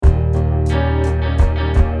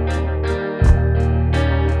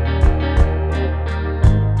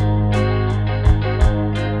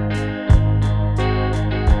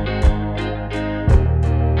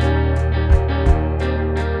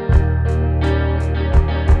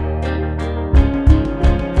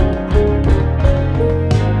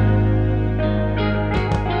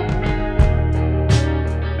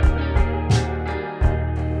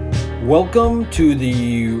Welcome to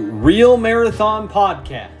the Real Marathon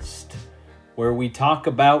Podcast, where we talk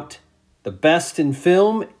about the best in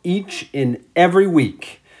film each and every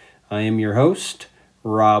week. I am your host,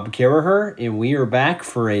 Rob Caraher, and we are back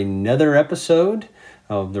for another episode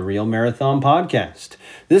of the Real Marathon Podcast.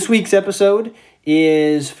 This week's episode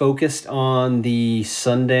is focused on the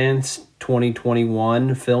Sundance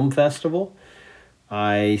 2021 Film Festival.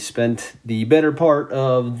 I spent the better part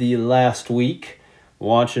of the last week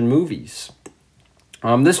watching movies.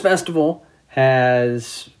 This festival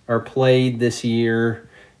played this year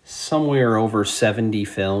somewhere over 70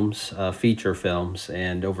 films, feature films,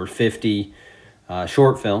 and over 50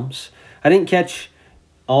 short films. I didn't catch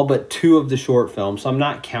all but 2 of the short films, so I'm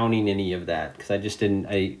not counting any of that because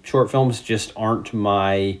short films just aren't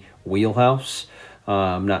my wheelhouse.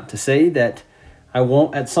 Not to say that I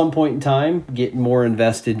won't at some point in time get more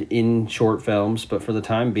invested in short films, but for the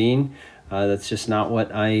time being, that's just not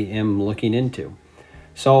what I am looking into.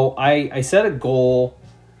 So I set a goal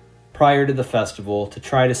prior to the festival to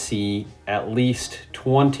try to see at least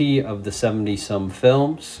 20 of the 70-some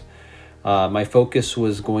films. My focus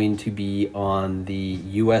was going to be on the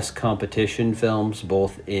U.S. competition films,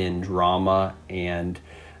 both in drama and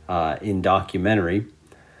in documentary.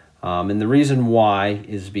 And the reason why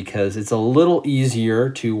is because it's a little easier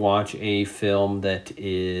to watch a film that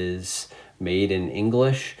is made in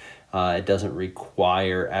English. It doesn't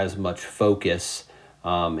require as much focus.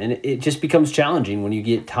 And it just becomes challenging when you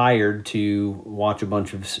get tired to watch a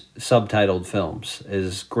bunch of subtitled films.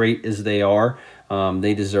 As great as they are,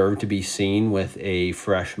 they deserve to be seen with a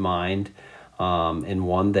fresh mind, and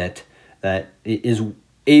one that is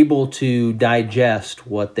able to digest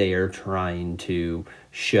what they are trying to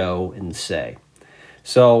show and say.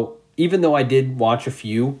 So even though I did watch a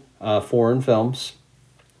few foreign films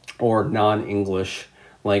or non-English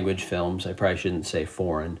language films, I probably shouldn't say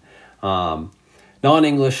foreign,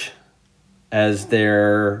 non-English as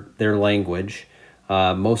their language,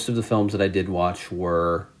 most of the films that I did watch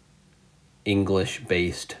were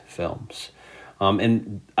English-based films.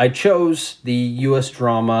 And I chose the U.S.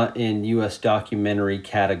 drama and U.S. documentary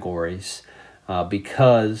categories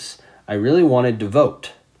because I really wanted to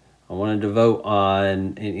vote. I wanted to vote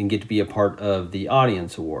on and get to be a part of the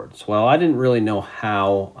audience awards. Well, I didn't really know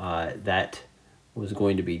how that was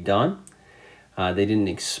going to be done. They didn't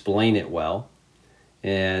explain it well.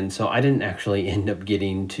 And so I didn't actually end up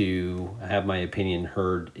getting to have my opinion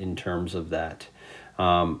heard in terms of that.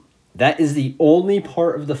 That is the only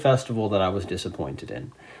part of the festival that I was disappointed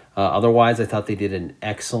in. Otherwise, I thought they did an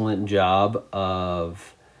excellent job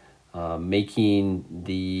of making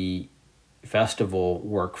the festival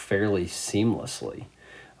work fairly seamlessly.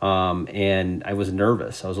 And I was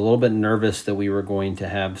nervous. I was a little bit nervous that we were going to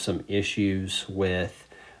have some issues with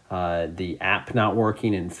the app not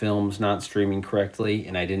working and films not streaming correctly,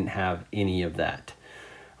 and I didn't have any of that.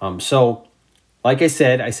 So, like I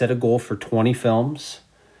said, I set a goal for 20 films.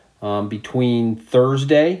 Between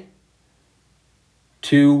Thursday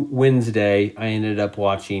to Wednesday, I ended up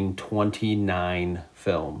watching 29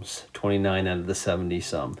 films, 29 out of the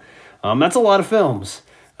 70-some. That's a lot of films.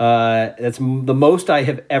 That's the most I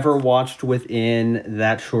have ever watched within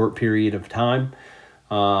that short period of time.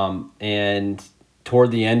 And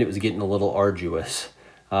toward the end, it was getting a little arduous.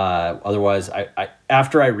 Otherwise, I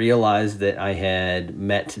after I realized that I had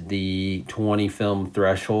met the 20 film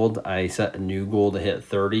threshold, I set a new goal to hit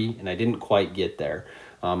 30, and I didn't quite get there.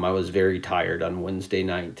 I was very tired on Wednesday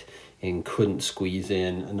night and couldn't squeeze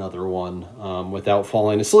in another one without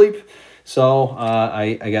falling asleep. So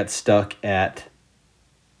I got stuck at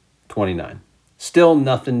 29. Still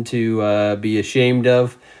nothing to be ashamed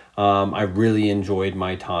of. I really enjoyed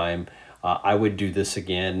my time. I would do this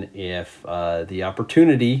again if the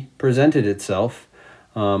opportunity presented itself.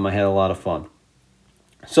 I had a lot of fun.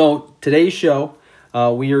 So today's show,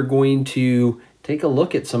 we are going to take a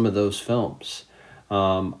look at some of those films.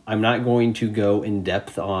 I'm not going to go in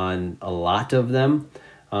depth on a lot of them.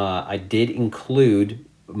 I did include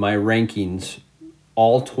my rankings,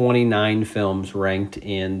 all 29 films ranked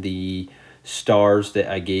in the stars that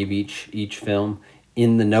I gave each film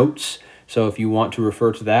in the notes. So if you want to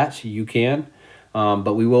refer to that, you can.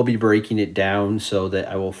 But we will be breaking it down so that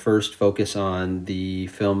I will first focus on the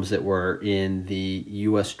films that were in the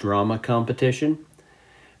U.S. drama competition.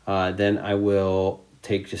 Then I will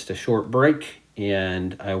take just a short break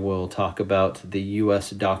and I will talk about the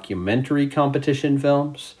U.S. documentary competition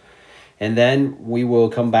films. And then we will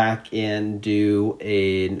come back and do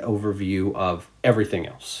an overview of everything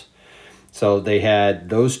else. So they had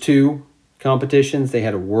those 2 competitions. They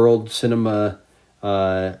had a World Cinema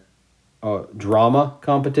Drama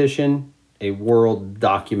competition a world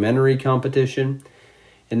documentary competition.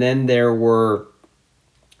 And then there were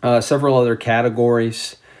several other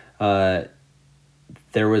categories. There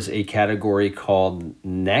was a category called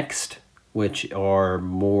Next, which are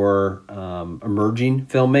more emerging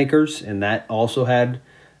filmmakers, and that also had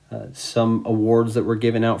some awards that were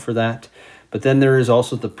given out for that. But then there is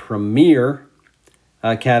also the Premiere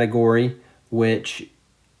category, which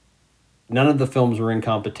none of the films were in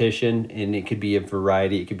competition, and it could be a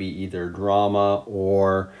variety. It could be either drama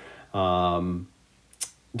or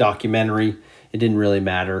documentary. It didn't really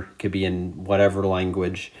matter. It could be in whatever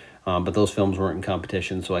language, but those films weren't in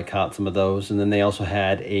competition, so I caught some of those. And then they also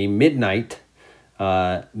had a midnight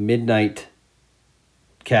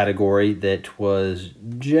category that was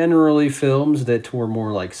generally films that were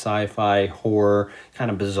more like sci-fi, horror,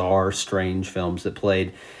 kind of bizarre, strange films that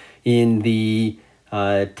played in the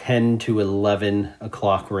 10 to 11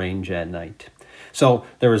 o'clock range at night. So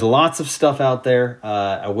there was lots of stuff out there.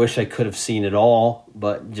 I wish I could have seen it all,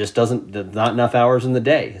 but just not enough hours in the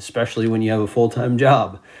day, especially when you have a full-time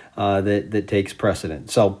job that takes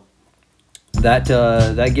precedent. So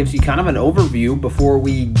that gives you kind of an overview before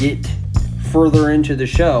we get further into the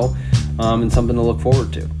show, and something to look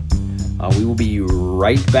forward to. We will be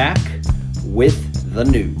right back with the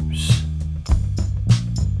news.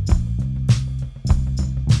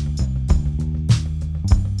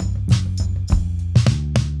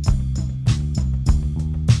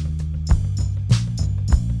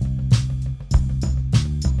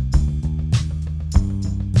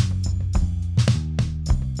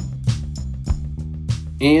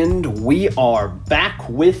 And we are back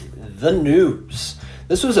with the news.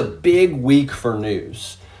 This was a big week for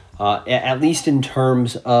news, at least in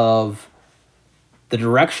terms of the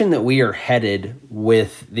direction that we are headed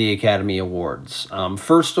with the Academy Awards.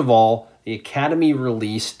 First of all, the Academy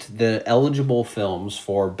released the eligible films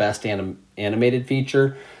for Best Animated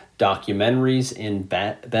Feature, documentaries, and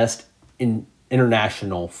Best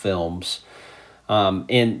International Films.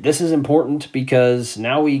 And this is important because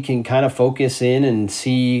now we can kind of focus in and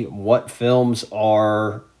see what films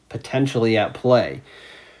are potentially at play.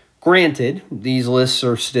 Granted, these lists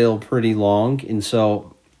are still pretty long, and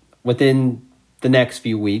so within the next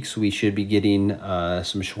few weeks, we should be getting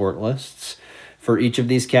some short lists for each of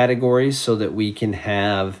these categories so that we can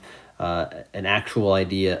have an actual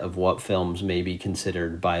idea of what films may be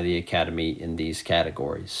considered by the Academy in these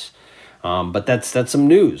categories. But that's some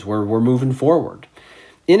news. We're moving forward.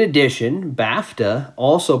 In addition, BAFTA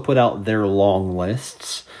also put out their long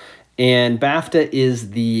lists, and BAFTA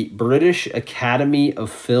is the British Academy of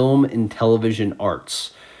Film and Television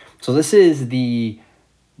Arts. So this is the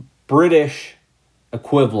British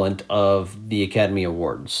equivalent of the Academy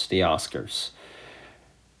Awards, the Oscars.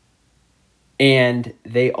 And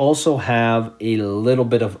they also have a little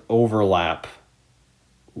bit of overlap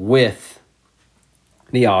with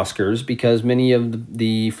the Oscars because many of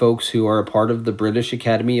the folks who are a part of the British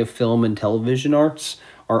Academy of Film and Television Arts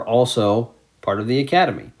are also part of the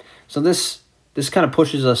Academy. So this kind of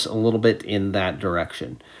pushes us a little bit in that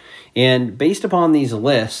direction. And based upon these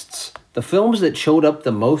lists, the films that showed up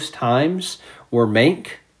the most times were Mank,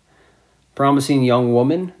 Promising Young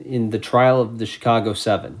Woman, in The Trial of the Chicago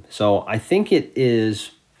 7. So I think it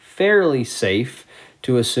is fairly safe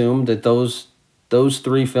to assume that those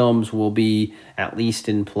three films will be at least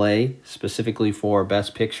in play, specifically for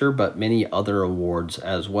Best Picture, but many other awards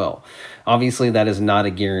as well. Obviously, that is not a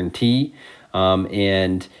guarantee,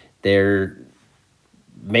 and they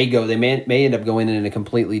may end up going in a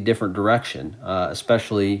completely different direction,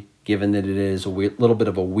 especially given that it is a little bit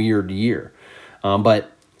of a weird year.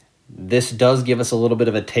 But this does give us a little bit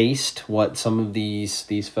of a taste what some of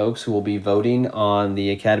these folks who will be voting on the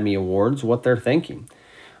Academy Awards, what they're thinking.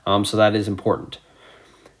 So that is important.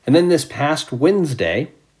 And then this past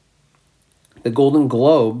Wednesday, the Golden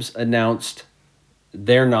Globes announced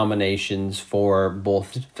their nominations for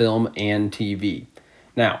both film and TV.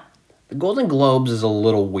 Now, the Golden Globes is a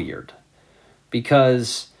little weird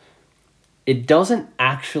because it doesn't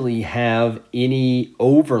actually have any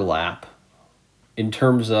overlap in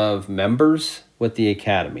terms of members with the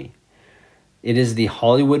Academy. It is the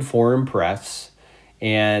Hollywood Foreign Press,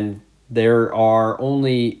 and there are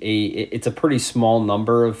it's a pretty small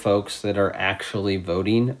number of folks that are actually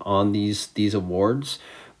voting on these awards.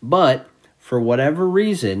 But for whatever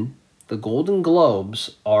reason, the Golden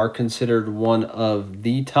Globes are considered one of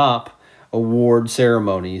the top award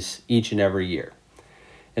ceremonies each and every year.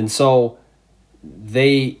 And so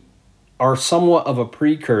they are somewhat of a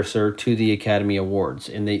precursor to the Academy Awards,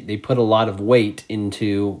 and they put a lot of weight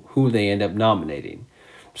into who they end up nominating.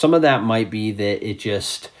 Some of that might be that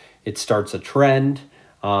it starts a trend.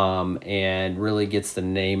 and really gets the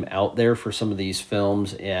name out there for some of these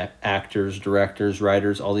films, actors, directors,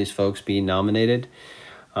 writers, all these folks being nominated.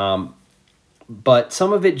 But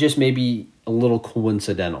some of it just may be a little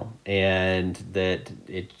coincidental, and that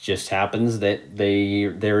it just happens that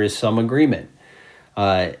there is some agreement.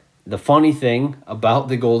 The funny thing about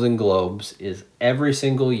the Golden Globes is every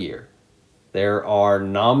single year there are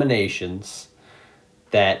nominations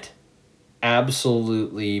that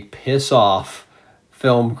absolutely piss off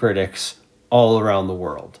film critics all around the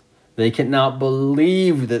world. They cannot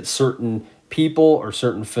believe that certain people or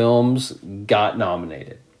certain films got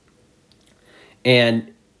nominated.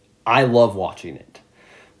 And I love watching it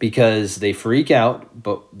because they freak out,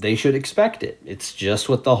 but they should expect it. It's just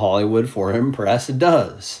what the Hollywood Foreign Press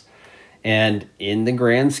does. And in the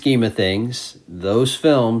grand scheme of things, those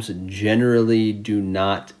films generally do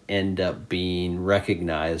not end up being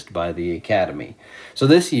recognized by the Academy. So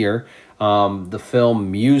this year, the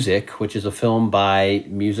film Music, which is a film by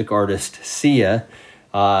music artist Sia,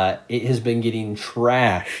 it has been getting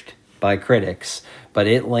trashed by critics, but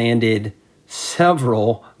it landed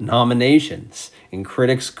several nominations, and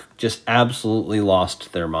critics just absolutely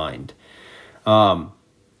lost their mind. In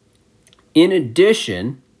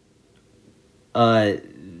addition,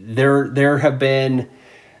 there have been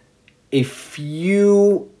a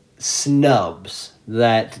few snubs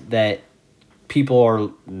that people are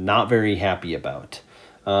not very happy about.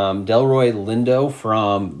 Delroy Lindo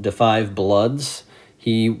from Da 5 Bloods,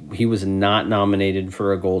 he was not nominated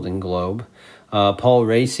for a Golden Globe. Paul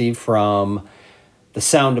Raci from The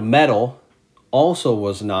Sound of Metal also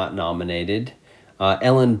was not nominated.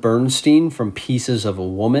 Ellen Bernstein from Pieces of a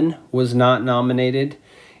Woman was not nominated.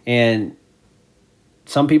 And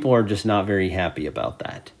some people are just not very happy about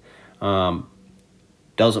that.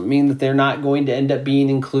 Doesn't mean that they're not going to end up being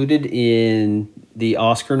included in the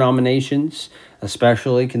Oscar nominations,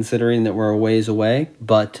 especially considering that we're a ways away,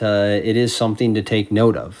 but it is something to take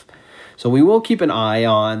note of. So we will keep an eye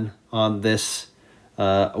on this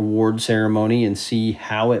award ceremony and see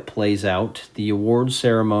how it plays out. The award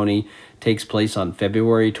ceremony takes place on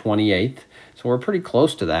February 28th, so we're pretty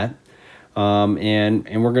close to that.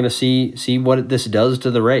 And we're going to see what this does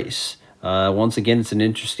to the race. Once again, it's an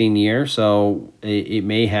interesting year, so it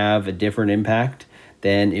may have a different impact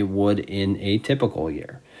than it would in a typical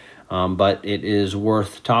year. But it is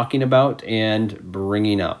worth talking about and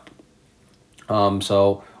bringing up.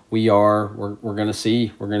 So we're going to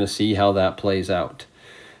see how that plays out.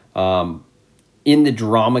 In the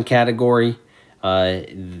drama category,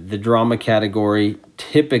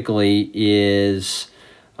 typically is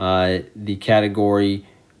the category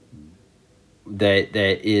that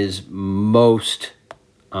is most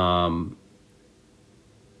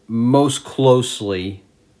closely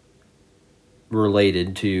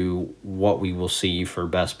related to what we will see for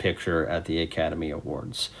Best Picture at the Academy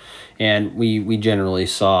Awards. And we generally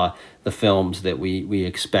saw the films that we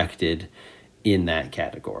expected in that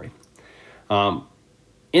category. In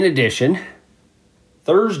addition,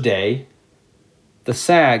 Thursday, the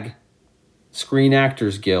SAG, Screen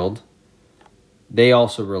Actors Guild, they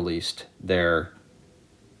also released their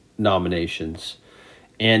nominations.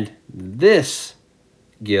 And this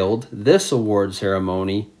guild, this award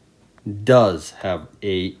ceremony, does have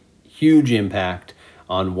a huge impact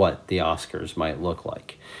on what the Oscars might look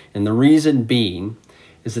like. And the reason being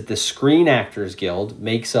is that the Screen Actors Guild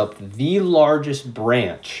makes up the largest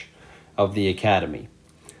branch of the Academy.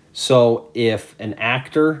 So if an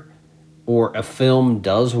actor or a film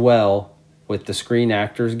does well with the Screen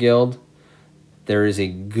Actors Guild, there is a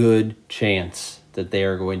good chance that they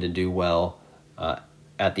are going to do well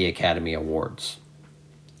at the Academy Awards.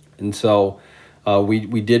 And so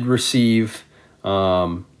we did receive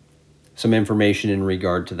some information in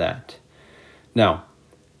regard to that. Now,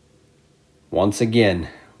 once again,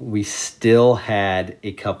 we still had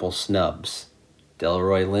a couple snubs.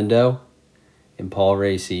 Delroy Lindo and Paul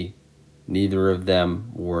Raci, neither of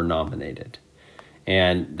them were nominated.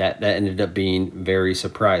 And that ended up being very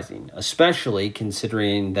surprising, especially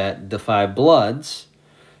considering that Da 5 Bloods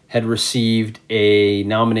had received a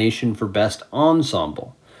nomination for Best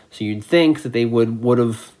Ensemble. So you'd think that they would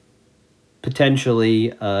have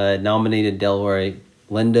potentially nominated Delroy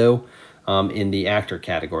Lindo in the actor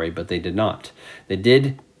category, but they did not. They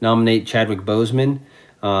did nominate Chadwick Boseman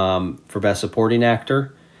for Best Supporting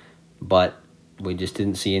Actor, but we just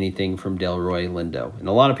didn't see anything from Delroy Lindo. And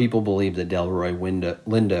a lot of people believe that Delroy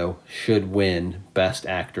Lindo should win Best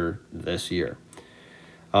Actor this year.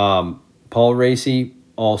 Paul Raci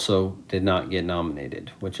also did not get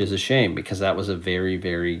nominated, which is a shame because that was a very,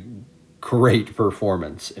 very great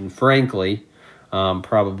performance. And frankly,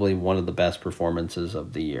 probably one of the best performances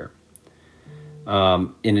of the year.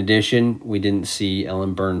 In addition, we didn't see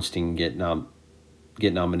Ellen Bernstein get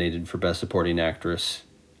nominated for Best Supporting Actress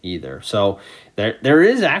either. So there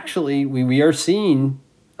is actually, we are seeing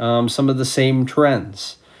some of the same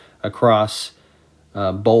trends across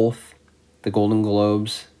both the Golden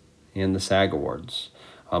Globes and the SAG Awards.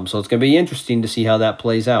 So it's going to be interesting to see how that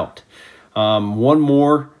plays out. One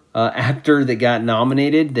more actor that got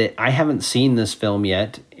nominated that I haven't seen this film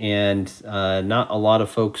yet, and not a lot of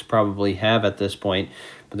folks probably have at this point,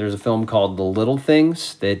 but there's a film called The Little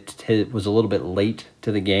Things that was a little bit late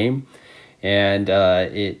to the game, and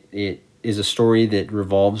it is a story that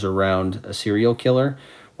revolves around a serial killer.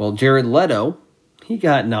 Well, Jared Leto, he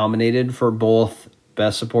got nominated for both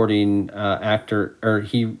Best Supporting Actor, or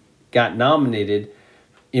he got nominated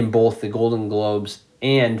in both the Golden Globes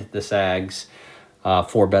and the SAGs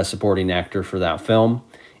for Best Supporting Actor for that film,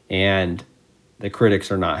 and the critics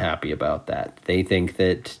are not happy about that. They think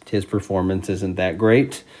that his performance isn't that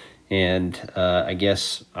great, and I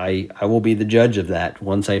guess I will be the judge of that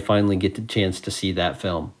once I finally get the chance to see that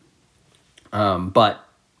film. But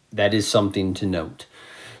that is something to note.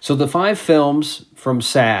 So the 5 films from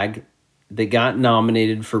SAG that got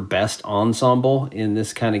nominated for Best Ensemble, and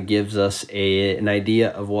this kind of gives us an idea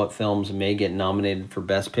of what films may get nominated for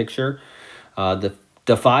Best Picture.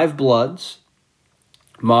 The Five Bloods,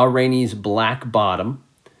 Ma Rainey's Black Bottom,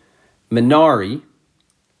 Minari,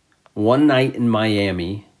 One Night in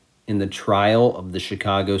Miami, and The Trial of the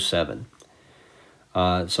Chicago 7.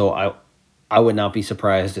 So I would not be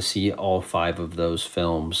surprised to see all 5 of those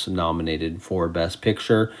films nominated for Best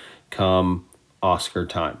Picture come Oscar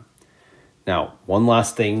time. Now, one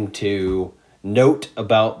last thing to note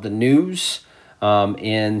about the news,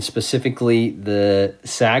 and specifically the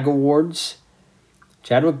SAG Awards.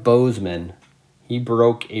 Chadwick Boseman, he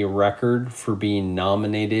broke a record for being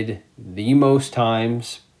nominated the most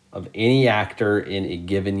times of any actor in a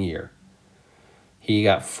given year. He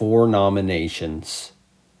got 4 nominations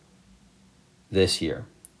this year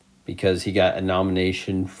because he got a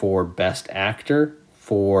nomination for Best Actor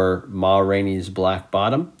for Ma Rainey's Black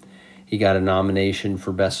Bottom. He got a nomination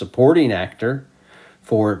for Best Supporting Actor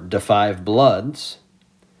for The Five Bloods.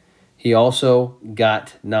 He also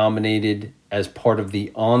got nominated as part of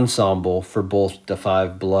the ensemble for both The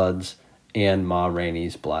Five Bloods and Ma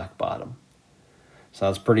Rainey's Black Bottom. So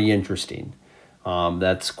that's pretty interesting.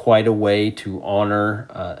 That's quite a way to honor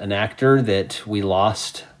an actor that we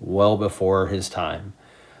lost well before his time.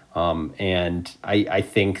 And I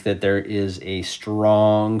think that there is a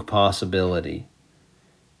strong possibility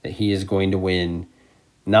that he is going to win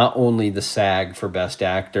not only the SAG for Best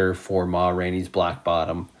Actor for Ma Rainey's Black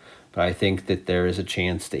Bottom, but I think that there is a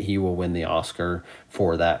chance that he will win the Oscar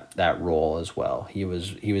for that role as well. He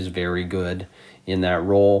was very good in that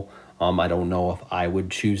role. I don't know if I would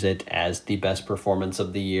choose it as the best performance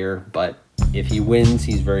of the year, but if he wins,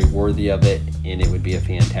 he's very worthy of it, and it would be a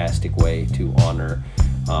fantastic way to honor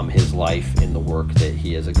his life and the work that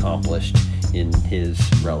he has accomplished in his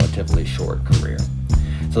relatively short career.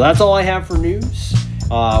 So that's all I have for news.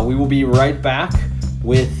 We will be right back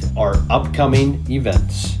with our upcoming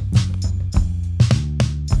events.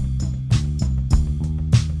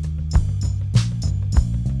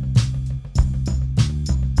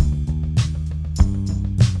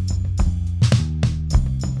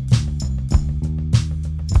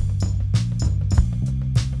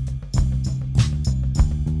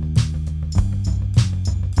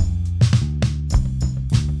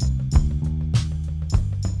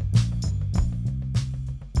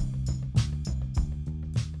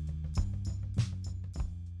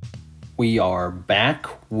 We are back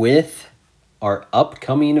with our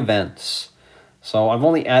upcoming events. So I've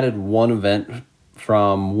only added one event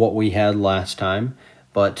from what we had last time,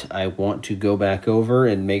 but I want to go back over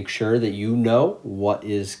and make sure that you know what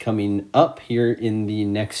is coming up here in the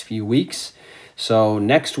next few weeks. So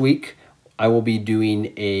next week, I will be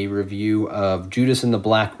doing a review of Judas and the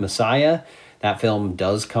Black Messiah. That film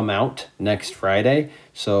does come out next Friday.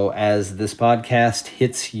 So as this podcast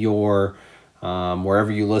hits your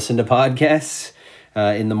wherever you listen to podcasts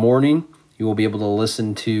in the morning, you will be able to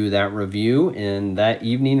listen to that review. And that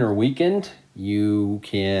evening or weekend, you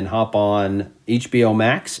can hop on HBO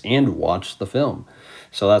Max and watch the film.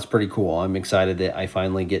 So that's pretty cool. I'm excited that I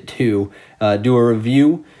finally get to do a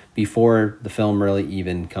review before the film really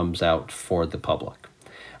even comes out for the public.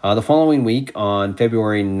 The following week, on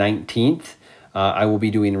February 19th, I will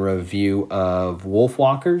be doing a review of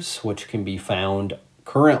Wolfwalkers, which can be found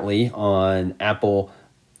currently on Apple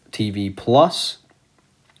TV Plus.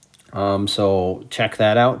 So check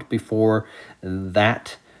that out before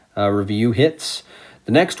that review hits.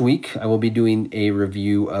 The next week, I will be doing a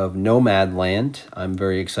review of Nomadland. I'm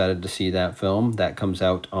very excited to see that film. That comes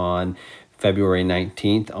out on February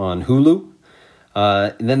 19th on Hulu.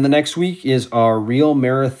 And then the next week is our Real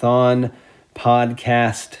Marathon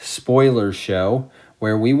podcast spoiler show,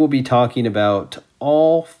 where we will be talking about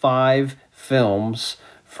all 5 films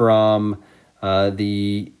from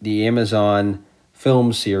the Amazon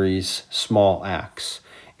film series Small Axe.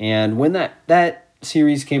 And when that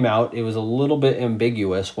series came out, it was a little bit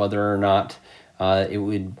ambiguous whether or not it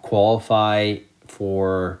would qualify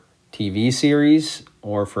for TV series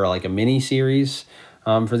or for like a mini series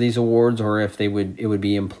for these awards, or if it would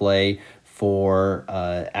be in play for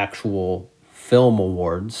actual film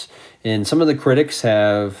awards. And some of the critics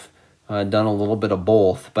have done a little bit of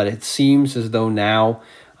both, but it seems as though now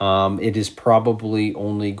it is probably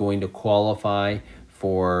only going to qualify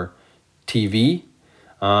for TV.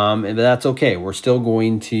 And that's okay. We're still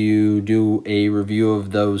going to do a review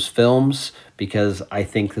of those films because I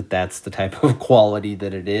think that that's the type of quality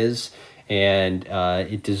that it is, and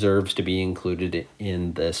it deserves to be included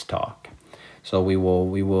in this talk. So we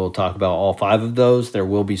will talk about all 5 of those. There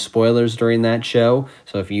will be spoilers during that show.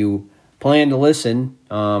 So if you plan to listen,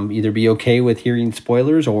 either be okay with hearing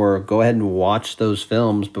spoilers or go ahead and watch those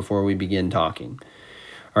films before we begin talking.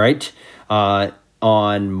 All right.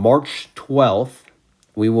 On March 12th,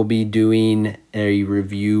 we will be doing a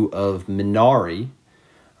review of Minari.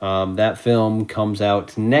 That film comes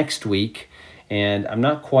out next week, and I'm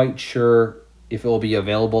not quite sure if it will be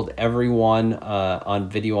available to everyone on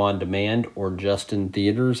video on demand or just in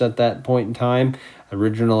theaters at that point in time.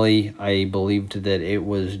 Originally, I believed that it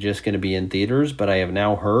was just going to be in theaters, but I have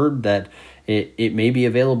now heard that it may be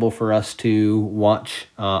available for us to watch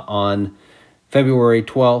on February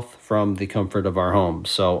 12th from the comfort of our home.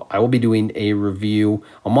 So I will be doing a review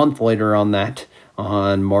a month later on that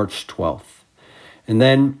on March 12th. And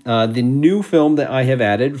then the new film that I have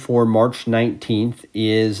added for March 19th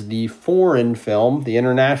is the foreign film, the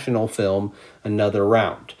international film, Another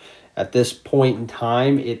Round. At this point in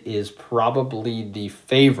time, it is probably the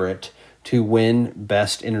favorite to win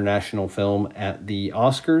Best International Film at the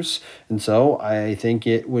Oscars. And so I think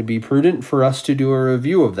it would be prudent for us to do a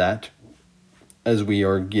review of that as we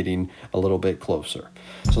are getting a little bit closer.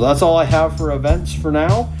 So that's all I have for events for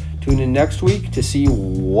now. Tune in next week to see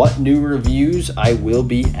what new reviews I will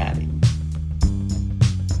be adding.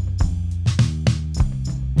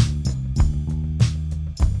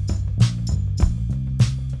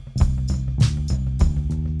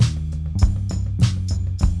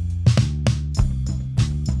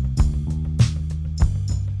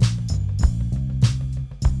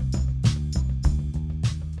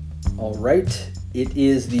 All right. It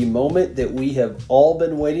is the moment that we have all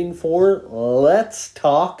been waiting for. Let's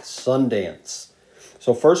talk Sundance.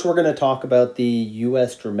 So first we're going to talk about the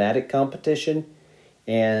U.S. dramatic competition.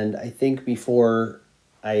 And I think before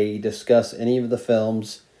I discuss any of the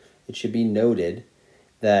films, it should be noted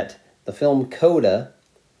that the film CODA,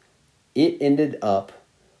 it ended up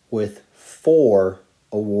with 4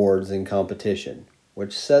 awards in competition,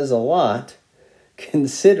 which says a lot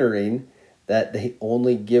considering that they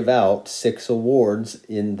only give out 6 awards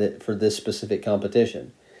for this specific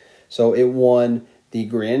competition. So it won the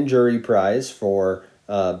Grand Jury Prize for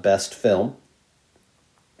Best Film.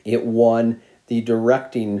 It won the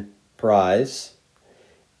Directing Prize.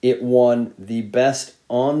 It won the Best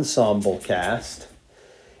Ensemble Cast.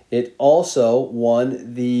 It also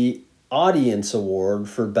won the Audience Award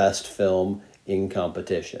for Best Film in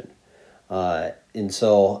competition. And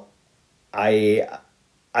so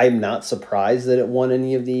I'm not surprised that it won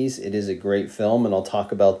any of these. It is a great film, and I'll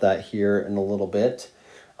talk about that here in a little bit.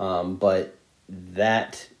 But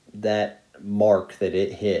that mark that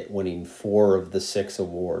it hit, winning 4 of the 6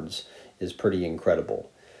 awards, is pretty incredible.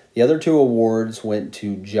 The other 2 awards went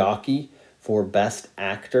to Jockey for Best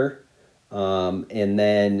Actor, and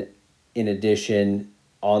then in addition,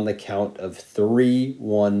 on the count of 3,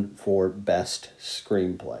 won for Best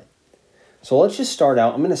Screenplay. So let's just start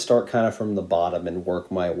out. I'm going to start kind of from the bottom and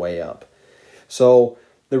work my way up. So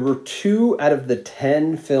there were 2 out of the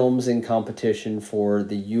 10 films in competition for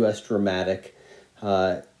the U.S. Dramatic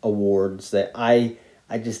Awards that I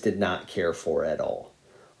just did not care for at all.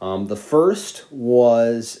 The first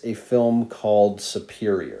was a film called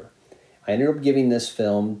Superior. I ended up giving this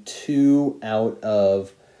film 2 out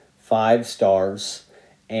of 5 stars,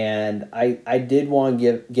 and I did want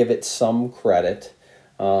to give it some credit.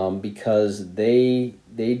 Because they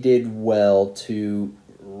did well to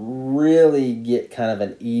really get kind of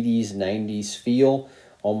an 80s, 90s feel.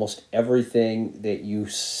 Almost everything that you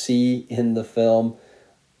see in the film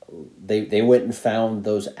they went and found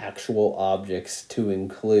those actual objects to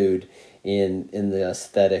include in the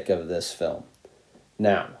aesthetic of this film.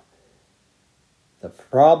 Now, the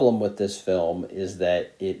problem with this film is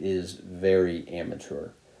that it is very amateur.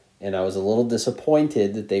 And I was a little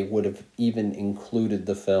disappointed that they would have even included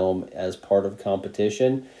the film as part of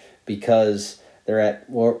competition, because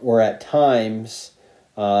we're at times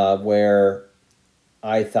where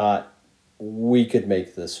I thought we could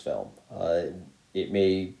make this film. It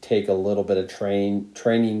may take a little bit of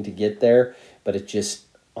training to get there, but it just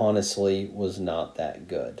honestly was not that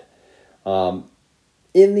good.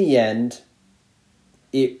 In the end,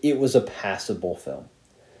 it was a passable film.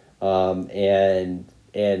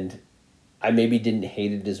 And I maybe didn't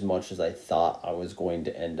hate it as much as I thought I was going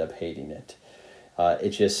to end up hating it. It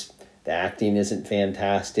just, the acting isn't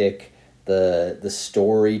fantastic. The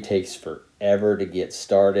story takes forever to get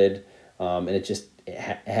started, and it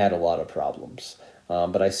had a lot of problems.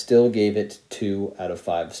 But I still gave it 2 out of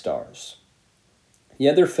 5 stars. The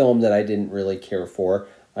other film that I didn't really care for,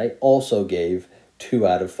 I also gave 2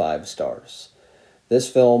 out of 5 stars. This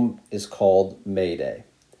film is called Mayday.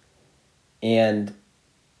 And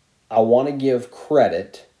I want to give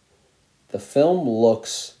credit. The film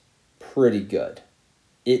looks pretty good.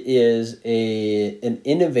 It is an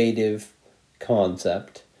innovative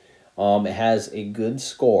concept. It has a good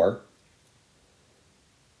score,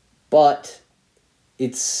 but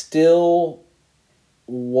it still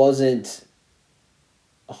wasn't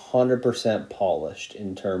 100% polished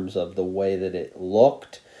in terms of the way that it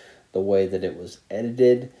looked, the way that it was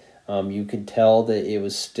edited. You could tell that it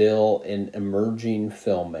was still an emerging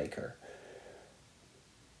filmmaker.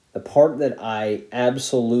 The part that I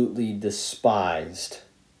absolutely despised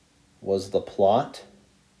was the plot,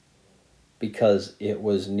 because it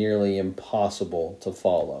was nearly impossible to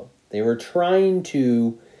follow. They were trying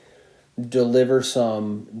to deliver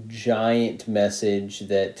some giant message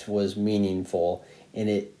that was meaningful, and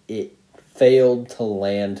it failed to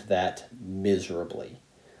land that miserably.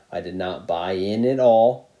 I did not buy in at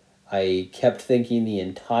all. I kept thinking the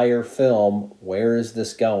entire film, where is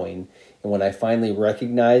this going? And when I finally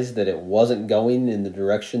recognized that it wasn't going in the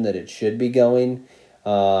direction that it should be going,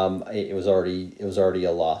 it was already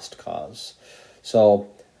a lost cause. So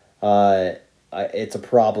it's a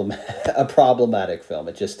problem, a problematic film.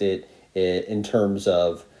 It in terms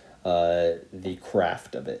of the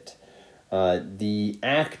craft of it. The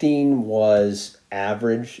acting was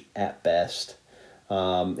average at best.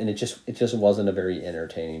 And it just wasn't a very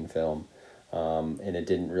entertaining film, and it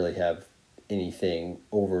didn't really have anything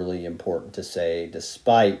overly important to say,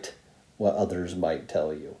 despite what others might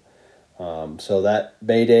tell you. So that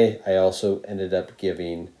Mayday, I also ended up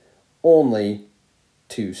giving only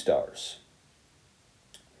 2 stars.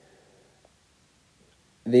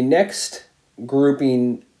 The next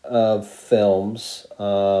grouping of films,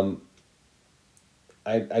 I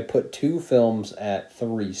put 2 films at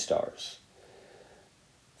 3 stars.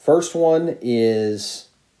 First one is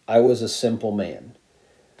I Was a Simple Man.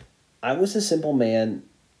 I Was a Simple Man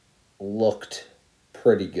looked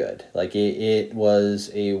pretty good. Like it was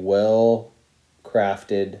a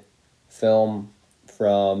well-crafted film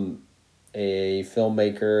from a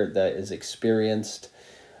filmmaker that is experienced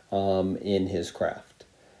in his craft.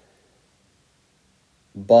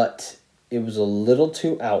 But it was a little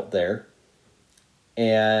too out there,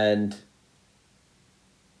 and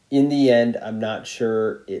in the end, I'm not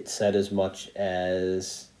sure it said as much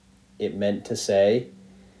as it meant to say.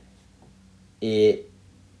 It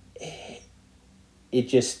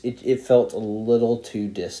felt a little too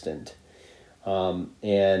distant,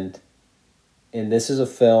 and this is a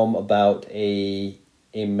film about a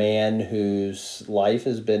man whose life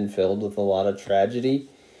has been filled with a lot of tragedy,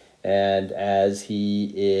 and as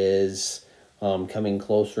he is coming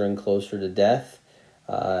closer and closer to death,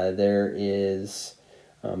 there is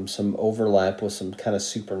some overlap with some kind of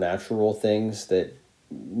supernatural things that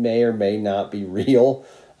may or may not be real,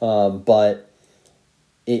 but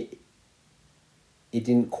it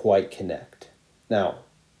didn't quite connect. Now,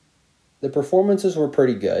 the performances were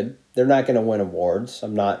pretty good. They're not going to win awards.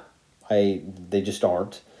 They just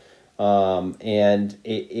aren't. And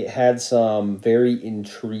it had some very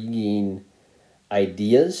intriguing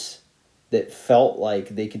ideas that felt like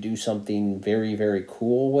they could do something very, very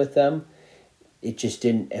cool with them. It just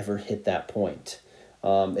didn't ever hit that point.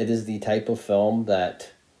 It is the type of film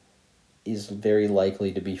that is very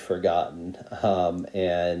likely to be forgotten,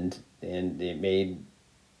 and it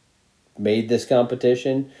made this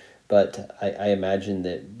competition, but I imagine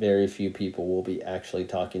that very few people will be actually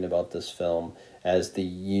talking about this film as the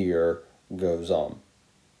year goes on.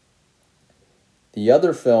 The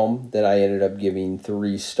other film that I ended up giving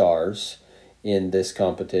 3 stars in this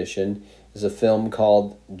competition is a film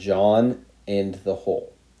called John and the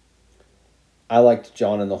Hole. I liked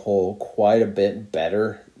John and the Hole quite a bit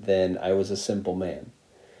better than I Was a Simple Man.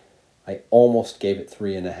 I almost gave it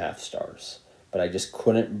 3.5 stars, but I just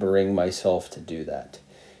couldn't bring myself to do that.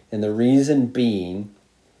 And the reason being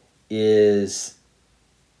is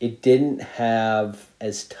it didn't have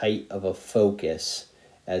as tight of a focus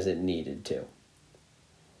as it needed to.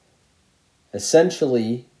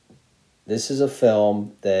 Essentially, this is a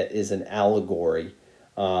film that is an allegory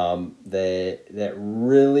that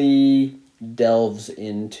really delves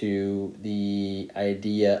into the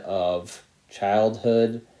idea of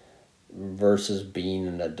childhood versus being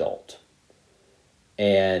an adult.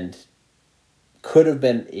 And could have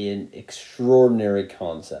been an extraordinary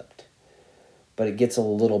concept, but it gets a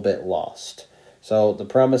little bit lost. So the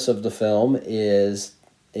premise of the film is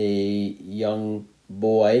a young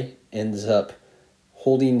boy ends up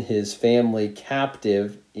holding his family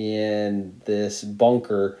captive in this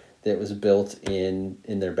bunker that was built in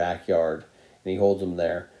their backyard, and he holds them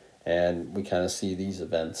there, and we kind of see these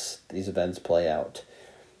events play out.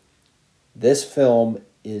 This film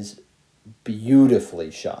is beautifully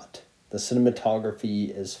shot. The cinematography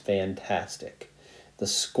is fantastic. The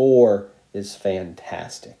score is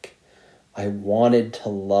fantastic. I wanted to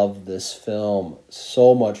love this film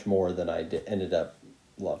so much more than I ended up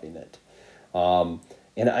loving it.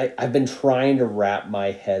 And I've been trying to wrap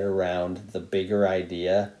my head around the bigger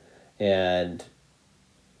idea and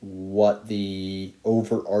what the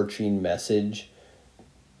overarching message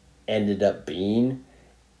ended up being.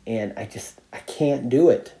 And I can't do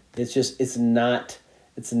it. It's not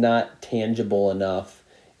tangible enough.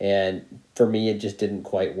 And for me, it just didn't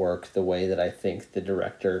quite work the way that I think the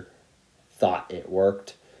director thought it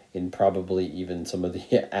worked, and probably even some of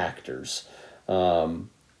the actors.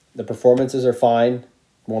 The performances are fine.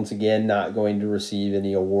 Once again, not going to receive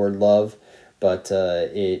any award love, but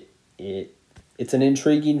it's an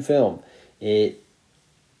intriguing film. It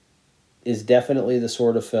is definitely the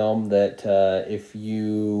sort of film that if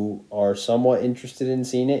you are somewhat interested in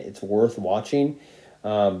seeing it, it's worth watching.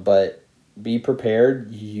 But be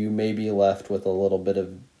prepared. You may be left with a little bit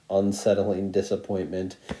of unsettling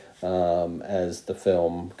disappointment as the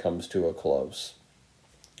film comes to a close.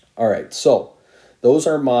 All right, so those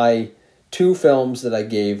are my 2 films that I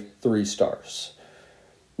gave 3 stars.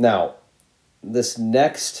 Now, these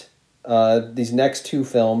next 2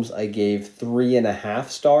 films I gave 3.5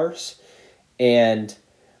 stars, and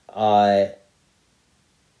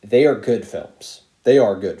they are good films. They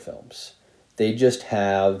are good films. They just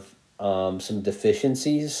have some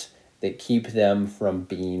deficiencies that keep them from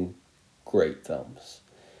being great films.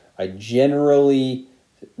 I generally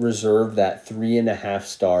reserve that 3.5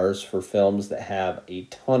 stars for films that have a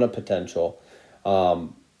ton of potential.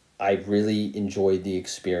 I really enjoyed the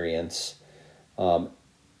experience.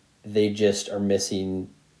 They just are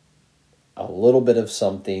missing a little bit of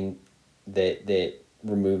something that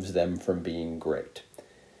removes them from being great.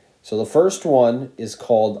 So the first one is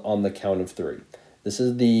called On the Count of Three. This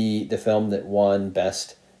is the film that won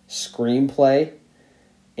Best Screenplay.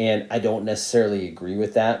 And I don't necessarily agree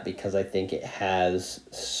with that because I think it has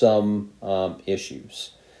some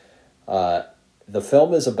issues. The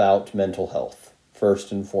film is about mental health,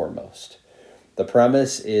 first and foremost. The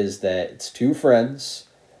premise is that it's 2 friends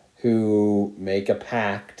who make a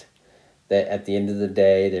pact that at the end of the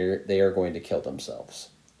day they are going to kill themselves.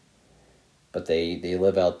 But they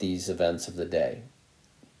live out these events of the day.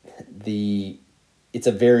 It's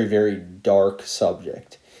a very, very dark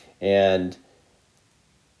subject. And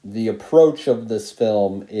the approach of this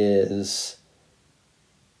film is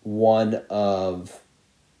one of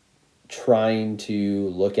trying to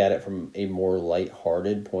look at it from a more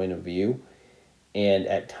lighthearted point of view. And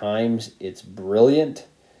at times it's brilliant,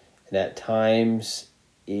 and at times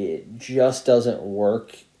it just doesn't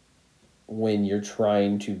work when you're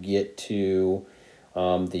trying to get to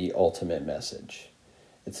the ultimate message.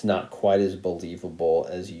 It's not quite as believable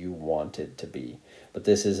as you want it to be. But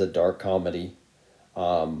this is a dark comedy.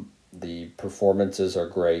 The performances are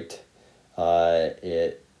great.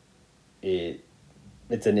 It's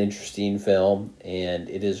an interesting film, and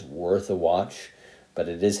it is worth a watch, but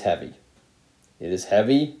it is heavy. It is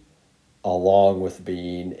heavy, along with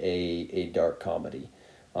being a dark comedy.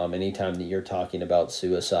 Anytime that you're talking about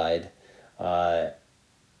suicide,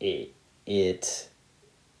 it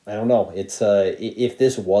I don't know. It's if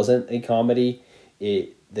this wasn't a comedy,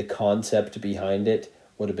 the concept behind it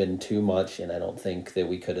would have been too much, and I don't think that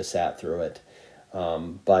we could have sat through it.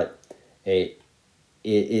 But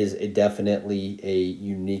it is definitely a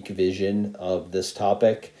unique vision of this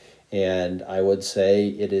topic, and I would say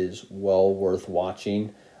it is well worth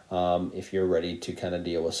watching if you're ready to kind of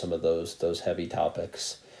deal with some of those heavy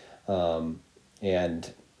topics.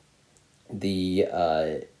 And the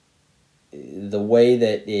way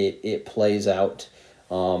that it plays out,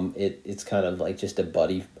 it's kind of like just a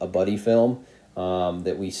buddy film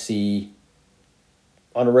that we see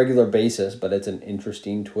on a regular basis, but it's an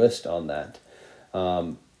interesting twist on that,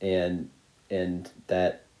 and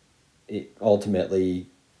that it ultimately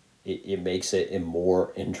it makes it a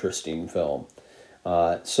more interesting film.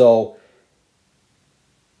 So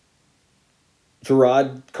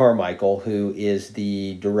Gerard Carmichael, who is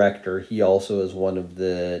the director, he also is one of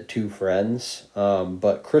the two friends.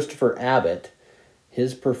 But Christopher Abbott,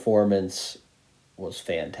 his performance was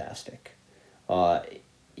fantastic. Uh,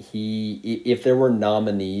 if there were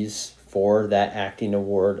nominees for that acting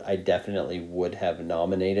award, I definitely would have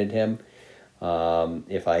nominated him.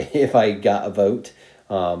 If I if I got a vote,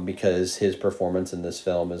 because his performance in this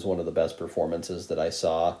film is one of the best performances that I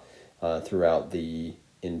saw throughout the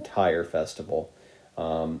entire festival.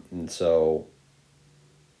 And so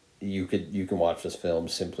you can watch this film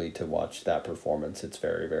simply to watch that performance. It's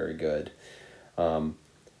very, very good.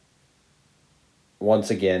 Once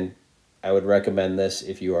again, I would recommend this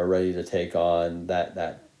if you are ready to take on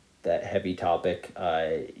that heavy topic.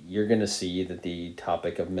 You're going to see that the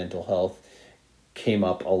topic of mental health came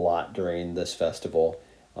up a lot during this festival,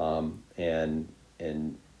 and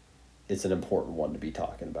it's an important one to be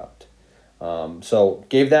talking about. So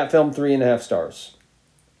gave that film 3.5 stars.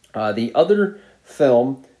 The other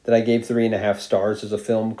film that I gave 3.5 stars is a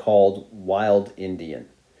film called Wild Indian.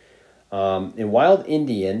 In Wild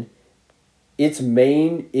Indian, its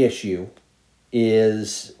main issue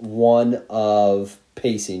is one of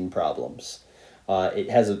pacing problems.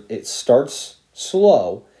 It starts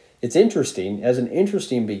slow. It's interesting, it has an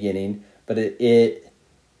interesting beginning, but it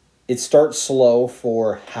starts slow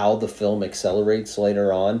for how the film accelerates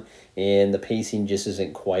later on, and the pacing just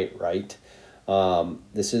isn't quite right.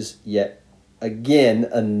 This is yet again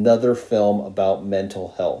another film about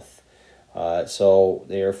mental health. So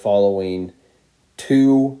they are following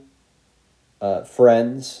two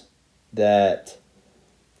friends that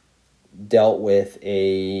dealt with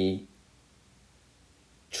a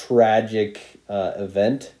tragic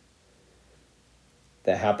event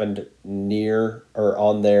that happened near or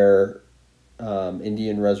on their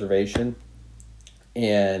Indian reservation,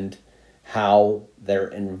 and how their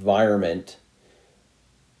environment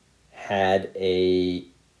had a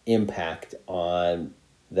impact on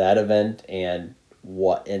that event and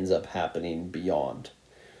what ends up happening beyond.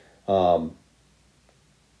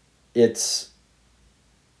 It's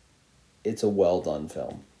a well done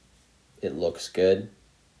film. It looks good.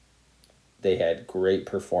 They had great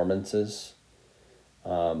performances.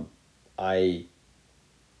 I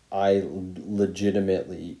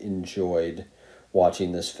legitimately enjoyed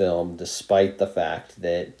watching this film, despite the fact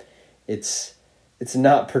that it's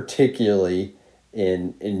not particularly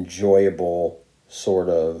an enjoyable sort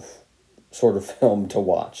of film to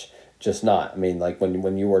watch. Just not. I mean, like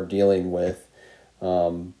when you are dealing with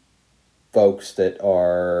folks that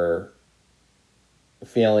are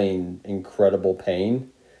feeling incredible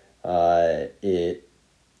pain, it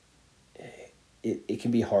it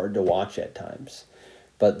can be hard to watch at times.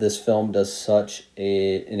 But this film does such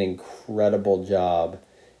an incredible job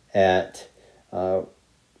at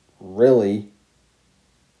really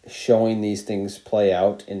showing these things play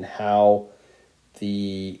out, and how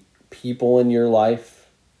the people in your life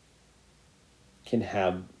can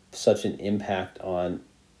have such an impact on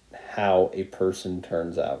how a person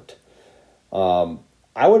turns out.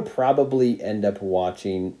 I would probably end up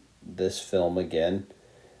watching this film again,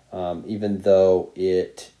 even though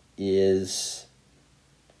it is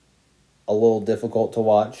a little difficult to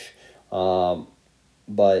watch.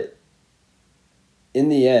 But in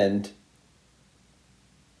the end,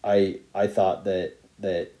 I thought that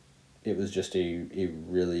it was just a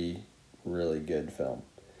really, really good film.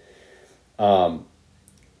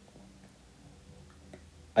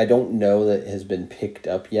 I don't know that it has been picked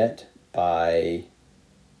up yet by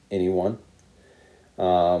anyone.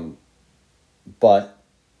 But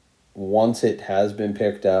once it has been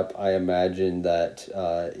picked up, I imagine that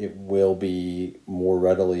it will be more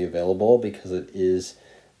readily available, because it is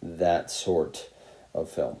that sort of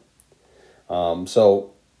film.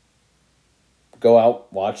 So go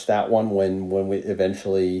out, watch that one when we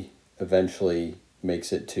eventually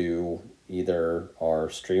makes it to either our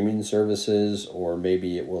streaming services, or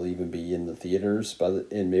maybe it will even be in the theaters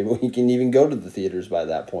and maybe we can even go to the theaters by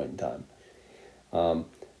that point in time.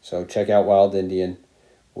 So check out Wild Indian.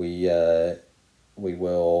 we we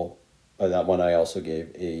will. That one I also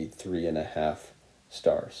gave a 3.5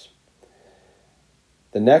 stars.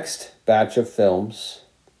 The next batch of films,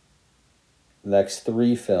 the next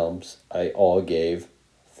 3 films, I all gave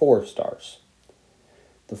 4 stars.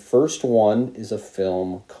 The first one is a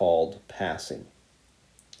film called Passing.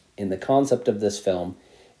 And the concept of this film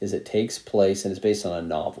is it takes place, and it's based on a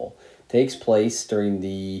novel, it takes place during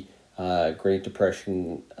the Great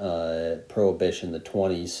Depression, Prohibition, the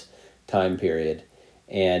 20s time period.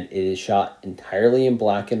 And it is shot entirely in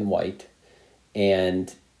black and white.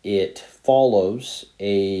 And it follows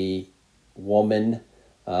a woman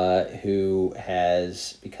who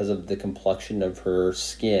has, because of the complexion of her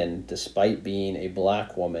skin, despite being a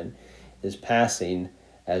black woman, is passing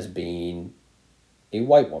as being a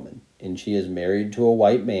white woman. And she is married to a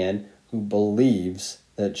white man who believes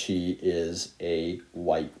that she is a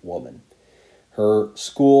white woman. Her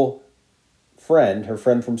school friend, her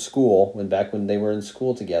friend from school, when they were in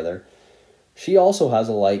school together, she also has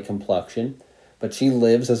a light complexion, but she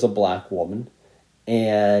lives as a black woman,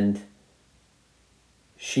 and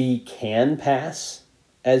she can pass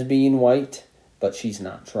as being white, but she's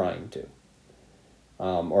not trying to.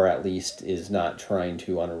 Or at least is not trying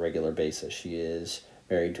to on a regular basis. She is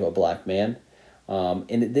married to a black man.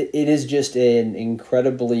 And it is just an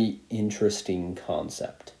incredibly interesting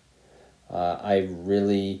concept. I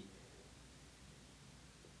really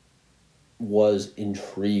was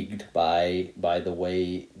intrigued by the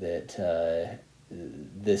way that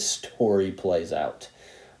this story plays out.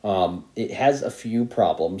 It has a few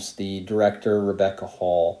problems. The director, Rebecca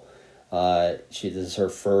Hall, this is her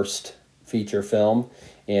first feature film,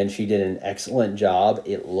 and she did an excellent job.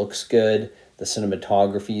 It looks good. The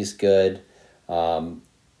cinematography is good. And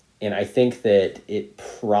I think that it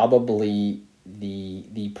probably,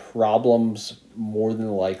 the problems more than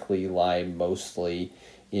likely lie mostly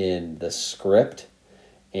in the script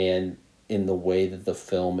and in the way that the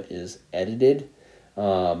film is edited.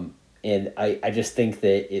 And I just think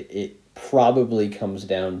that it probably comes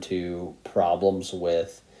down to problems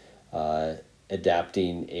with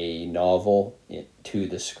adapting a novel to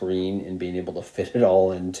the screen and being able to fit it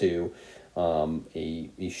all into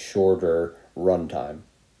a shorter runtime.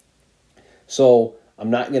 So I'm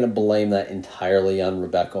not going to blame that entirely on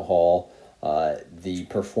Rebecca Hall. The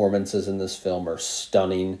performances in this film are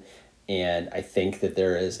stunning, and I think that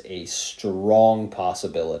there is a strong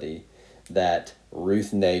possibility that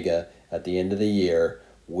Ruth Negga at the end of the year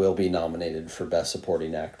will be nominated for Best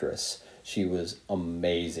Supporting Actress. She was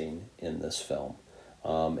amazing in this film,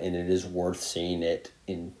 and it is worth seeing it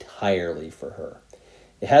entirely for her.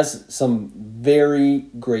 It has some very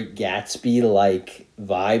Great Gatsby-like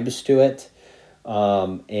vibes to it,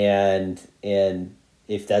 and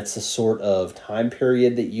if that's the sort of time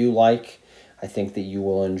period that you like, I think that you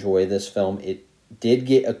will enjoy this film. It did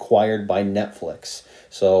get acquired by Netflix,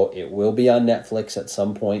 so it will be on Netflix at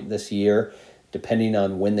some point this year, depending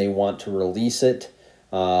on when they want to release it,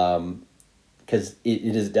 because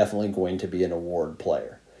it is definitely going to be an award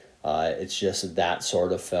player. It's just that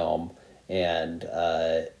sort of film, and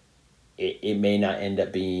it may not end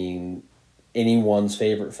up being anyone's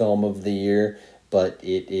favorite film of the year, but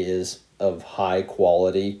it is of high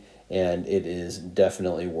quality, and it is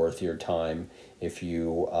definitely worth your time if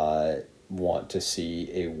you want to see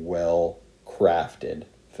a well-crafted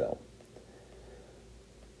film.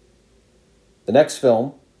 The next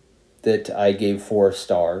film that I gave 4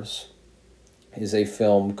 stars is a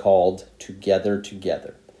film called Together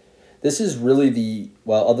Together. This is really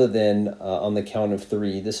other than On the Count of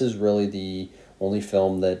Three, this is really the only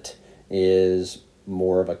film that is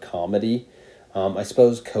more of a comedy. I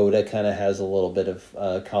suppose CODA kind of has a little bit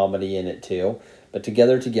of comedy in it too. But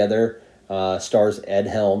Together Together stars Ed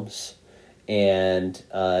Helms. And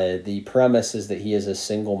the premise is that he is a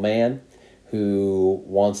single man who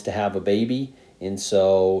wants to have a baby. And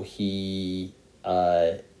so he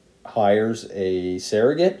hires a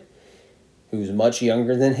surrogate who's much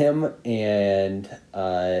younger than him, and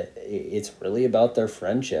it's really about their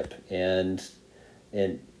friendship, and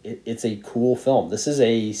it's a cool film. This is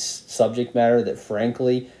a subject matter that,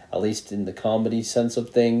 frankly, at least in the comedy sense of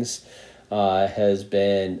things, has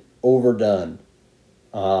been overdone.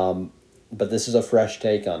 But this is a fresh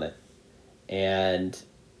take on it, and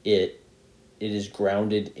it is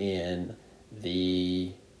grounded in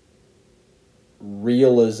the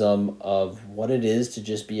realism of what it is to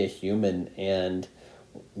just be a human and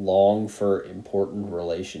long for important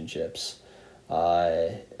relationships.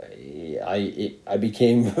 I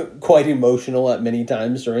became quite emotional at many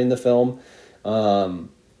times during the film, and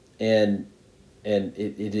and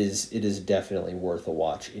it is definitely worth a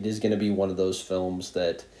watch. It is going to be one of those films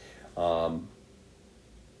that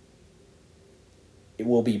it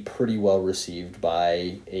will be pretty well received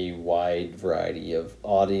by a wide variety of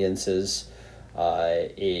audiences.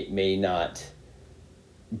 It may not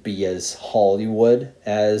be as Hollywood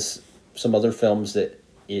as some other films that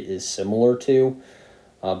it is similar to,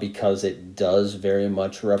 because it does very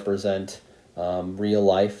much represent real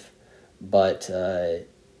life, but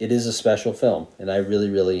it is a special film, and I really,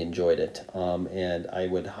 really enjoyed it. And I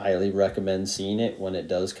would highly recommend seeing it when it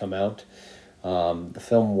does come out. The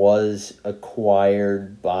film was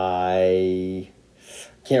acquired by,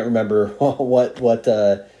 can't remember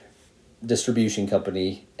what distribution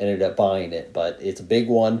company ended up buying it, but it's a big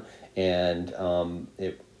one, and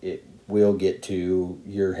it will get to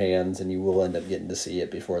your hands, and you will end up getting to see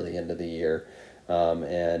it before the end of the year.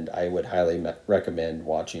 And I would highly recommend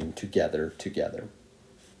watching Together.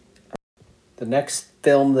 The next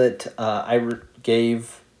film that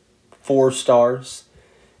gave 4 stars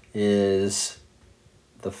is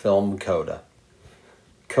the film CODA.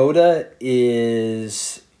 CODA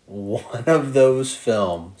is one of those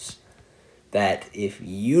films that if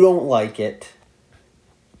you don't like it,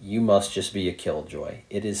 you must just be a killjoy.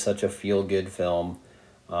 It is such a feel-good film.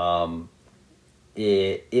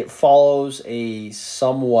 It follows a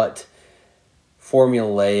somewhat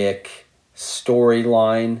formulaic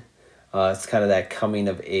storyline. It's kind of that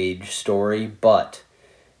coming-of-age story, but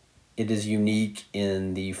it is unique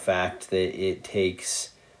in the fact that it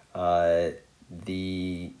takes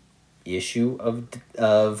the issue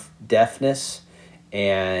of deafness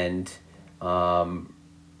and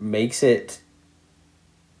makes it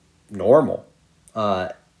normal,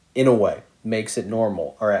 in a way. Makes it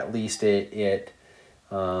normal, or at least it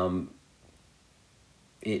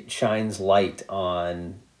shines light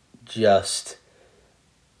on just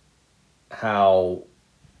how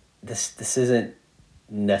this isn't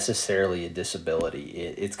necessarily a disability.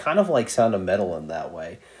 It's kind of like Sound of Metal in that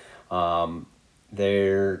way.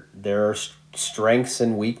 There are strengths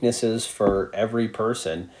and weaknesses for every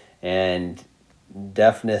person, and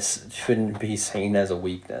deafness shouldn't be seen as a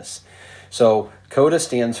weakness. So CODA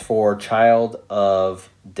stands for Child of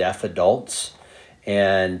Deaf Adults,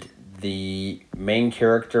 and the main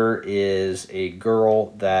character is a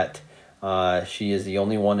girl that she is the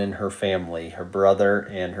only one in her family. Her brother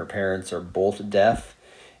and her parents are both deaf,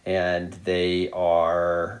 and they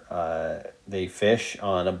fish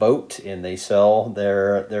on a boat, and they sell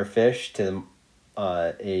their fish to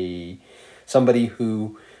somebody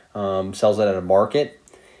who sells it at a market,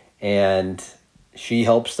 and she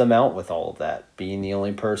helps them out with all of that, being the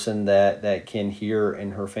only person that can hear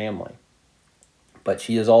in her family. But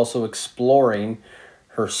she is also exploring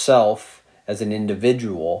herself as an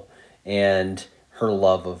individual and her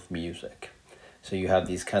love of music. So you have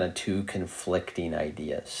these kind of two conflicting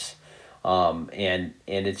ideas. And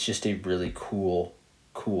it's just a really cool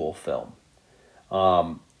film.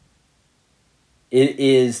 It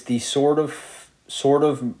is the sort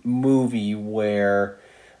of movie where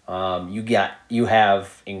you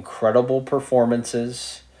have incredible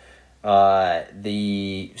performances.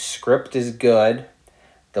 The script is good.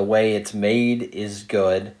 The way it's made is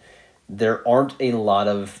good. There aren't a lot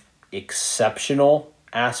of exceptional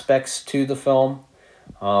aspects to the film.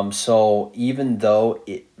 So even though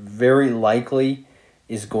it very likely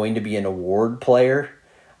is going to be an award player,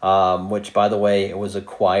 which, by the way, it was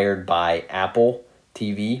acquired by Apple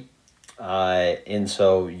TV, and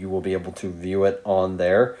so you will be able to view it on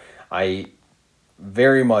there. I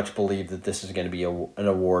very much believe that this is going to be an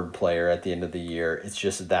award player at the end of the year. It's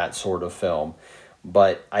just that sort of film.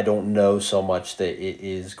 But I don't know so much that it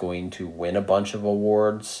is going to win a bunch of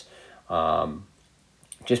awards,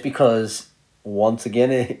 just because, once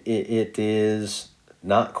again, it is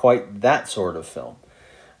not quite that sort of film.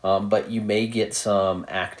 But you may get some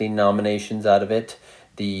acting nominations out of it.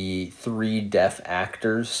 The 3 deaf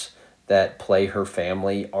actors that play her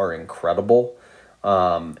family are incredible,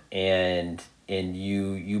 and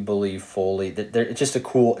you believe fully that it's just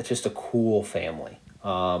a cool family.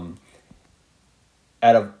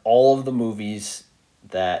 Out of all of the movies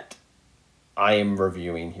that I am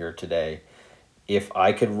reviewing here today, if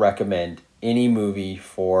I could recommend any movie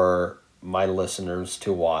for my listeners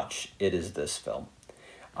to watch, it is this film.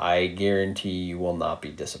 I guarantee you will not be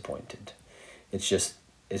disappointed. It's just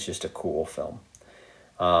a cool film.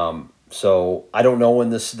 So I don't know when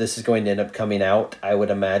this is going to end up coming out. I would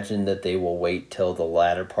imagine that they will wait till the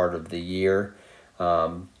latter part of the year,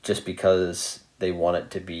 just because they want it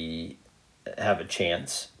to have a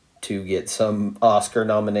chance to get some Oscar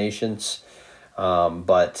nominations.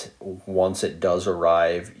 But once it does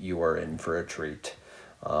arrive, you are in for a treat.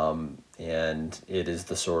 And it is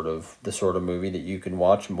the sort of movie that you can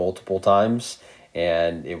watch multiple times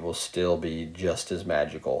and it will still be just as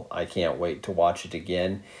magical. I can't wait to watch it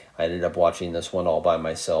again. I ended up watching this one all by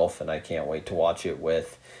myself, and I can't wait to watch it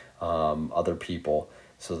with other people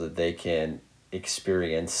so that they can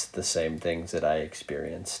experience the same things that I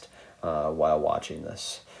experienced while watching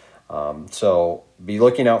this. So be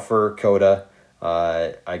looking out for CODA.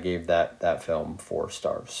 I gave that film 4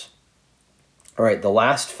 stars. All right, the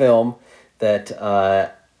last film that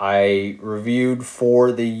I reviewed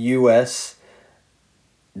for the U.S.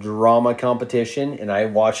 drama competition, and I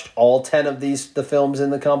watched all 10 of the films in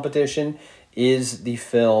the competition, is the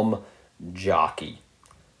film Jockey.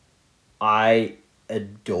 I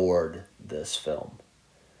adored this film.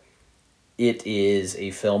 It is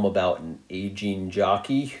a film about an aging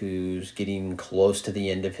jockey who's getting close to the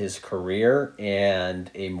end of his career, and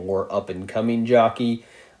a more up-and-coming jockey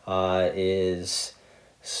is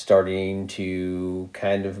starting to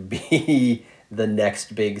kind of be the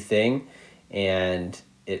next big thing. And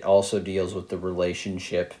it also deals with the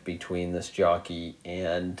relationship between this jockey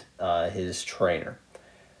and his trainer.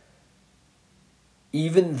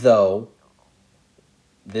 Even though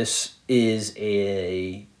this is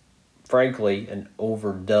frankly, an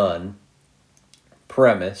overdone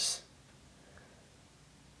premise,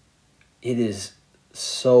 it is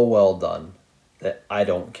so well done that I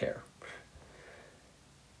don't care.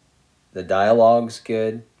 The dialogue's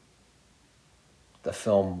good. The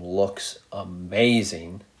film looks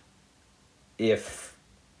amazing.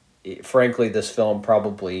 Frankly, this film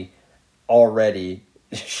probably already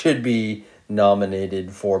should be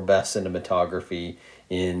nominated for Best Cinematography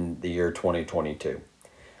in the year 2022.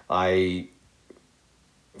 I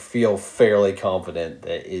feel fairly confident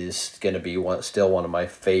that it is going to be still one of my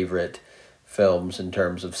favorite films in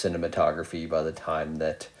terms of cinematography by the time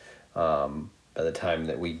that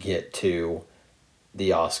we get to the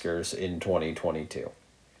Oscars in 2022.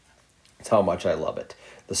 That's how much I love it.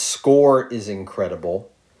 The score is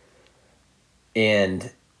incredible,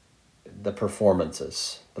 and the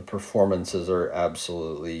performances are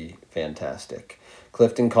absolutely fantastic.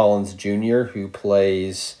 Clifton Collins Jr., who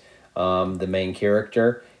plays the main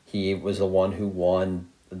character, he was the one who won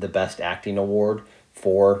the Best Acting Award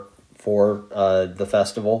for the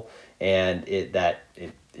festival, and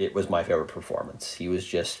it was my favorite performance. He was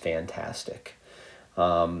just fantastic.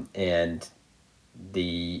 And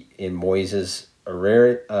in Moises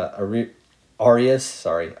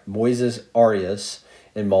Arias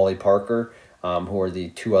and Molly Parker, who are the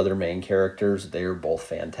 2 other main characters, they are both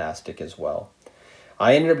fantastic as well.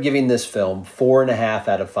 I ended up giving this film 4.5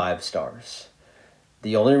 out of 5 stars.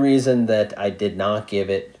 The only reason that I did not give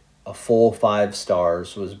it a full 5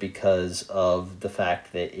 stars was because of the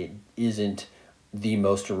fact that it isn't the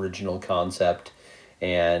most original concept,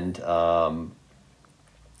 and kind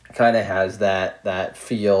of has that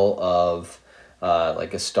feel of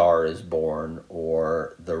like A Star Is Born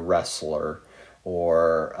or The Wrestler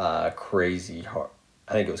or Crazy Heart.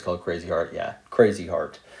 I think it was called Crazy Heart. Yeah, Crazy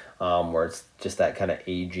Heart. Where it's just that kind of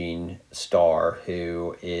aging star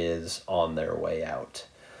who is on their way out.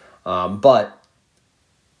 But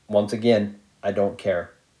once again, I don't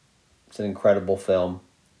care. It's an incredible film.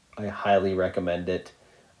 I highly recommend it.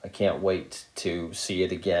 I can't wait to see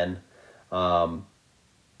it again.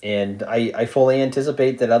 And I fully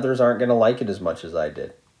anticipate that others aren't going to like it as much as I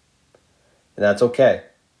did. And that's okay.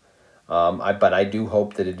 But I do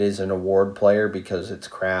hope that it is an award player because its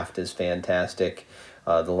craft is fantastic.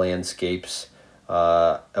 The landscapes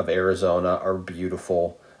of Arizona are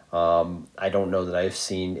beautiful. I don't know that I've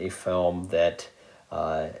seen a film that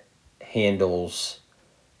handles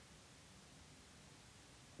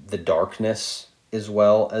the darkness as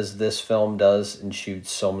well as this film does, and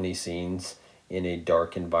shoots so many scenes in a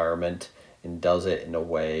dark environment and does it in a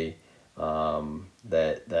way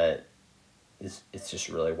that it's just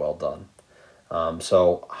really well done.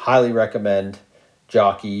 So highly recommend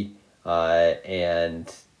Jockey.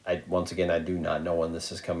 And once again, I do not know when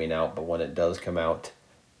this is coming out, but when it does come out,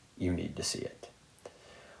 you need to see it.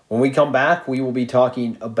 When we come back, we will be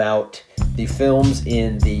talking about the films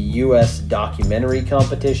in the U.S. documentary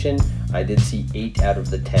competition. I did see 8 out of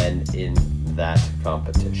the 10 in that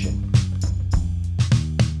competition.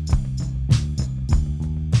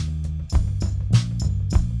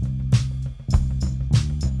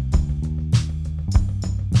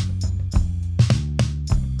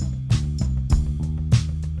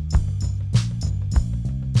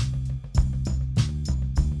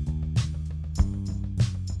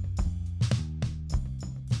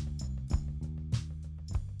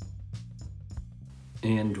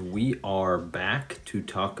 And we are back to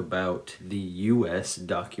talk about the U.S.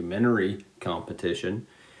 documentary competition.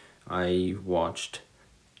 I watched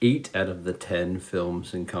 8 out of the 10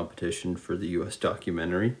 films in competition for the U.S.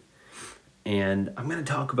 documentary. And I'm going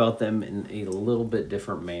to talk about them in a little bit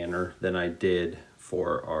different manner than I did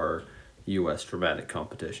for our U.S. dramatic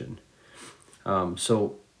competition.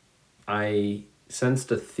 So I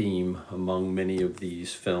sensed a theme among many of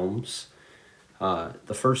these films.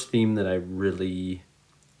 The first theme that I really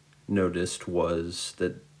noticed was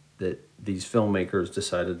that these filmmakers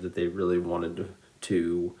decided that they really wanted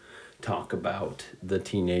to talk about the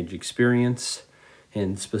teenage experience,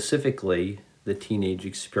 and specifically the teenage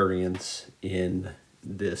experience in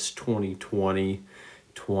this 2020,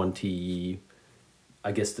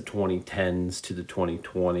 I guess the 2010s to the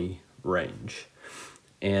 2020 range.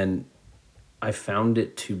 And I found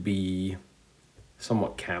it to be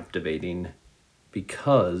somewhat captivating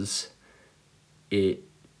because it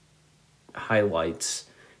highlights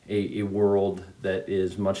a world that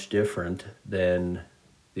is much different than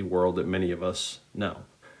the world that many of us know.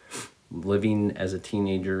 Living as a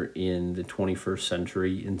teenager in the 21st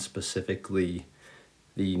century, and specifically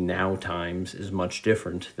the now times, is much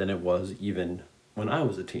different than it was even when I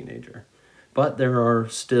was a teenager. But there are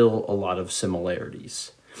still a lot of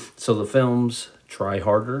similarities. So the films Try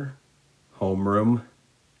Harder, Homeroom,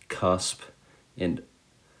 Cusp, and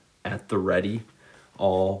At the Ready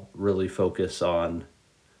all really focus on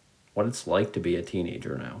what it's like to be a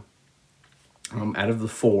teenager now. Out of the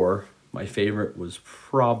 4, my favorite was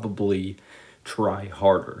probably Try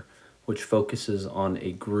Harder, which focuses on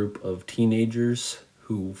a group of teenagers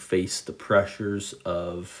who face the pressures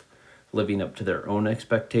of living up to their own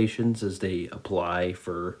expectations as they apply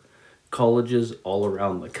for colleges all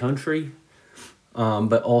around the country,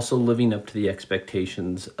 but also living up to the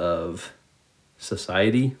expectations of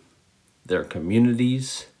society, their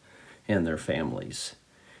communities, and their families.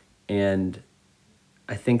 And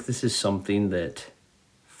I think this is something that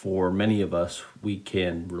for many of us we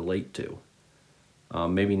can relate to.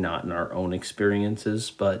 Maybe not in our own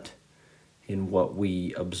experiences, but in what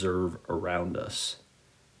we observe around us.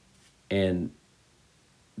 And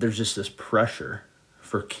there's just this pressure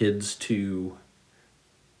for kids to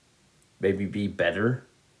maybe be better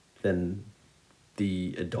than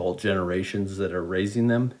the adult generations that are raising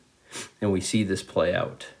them. And we see this play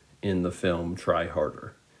out in the film Try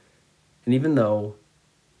Harder. And even though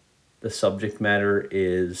the subject matter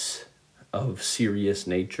is of serious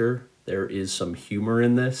nature, there is some humor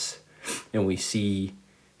in this. And we see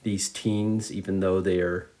these teens, even though they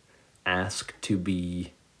are asked to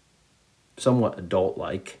be somewhat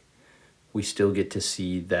adult-like, we still get to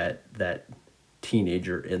see that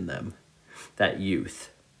teenager in them, that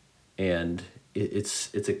youth. And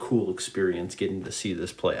it's a cool experience getting to see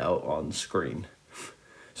this play out on screen.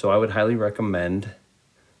 So I would highly recommend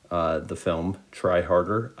the film Try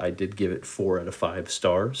Harder. I did give it 4 out of 5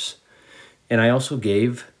 stars. And I also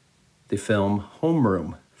gave the film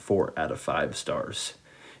Homeroom 4 out of 5 stars.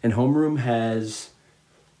 And Homeroom has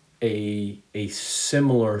a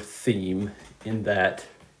similar theme in that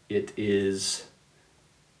it is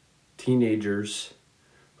teenagers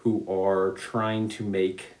who are trying to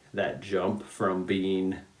make that jump from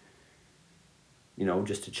being,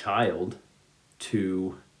 just a child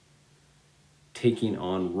to taking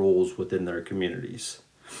on roles within their communities,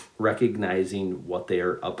 recognizing what they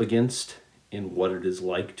are up against and what it is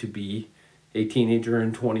like to be a teenager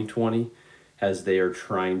in 2020 as they are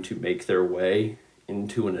trying to make their way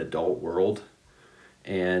into an adult world.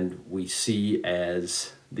 And we see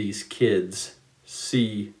as these kids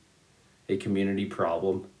see a community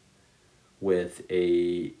problem with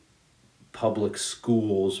a public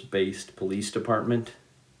schools based police department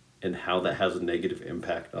and how that has a negative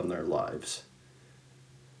impact on their lives.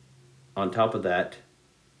 On top of that,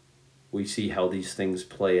 we see how these things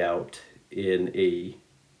play out in a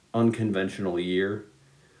unconventional year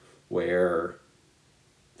where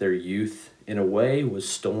their youth, in a way, was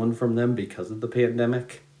stolen from them because of the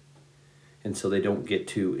pandemic. And so they don't get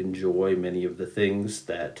to enjoy many of the things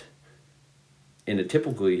that in a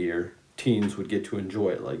typical year, teens would get to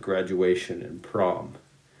enjoy, like graduation and prom,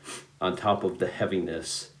 on top of the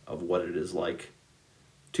heaviness of what it is like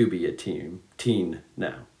to be a teen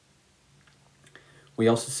now. We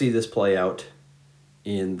also see this play out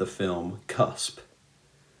in the film Cusp,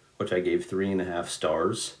 which I gave 3.5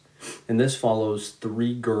 stars. And this follows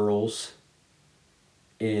 3 girls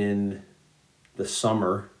in the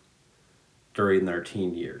summer during their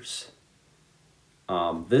teen years.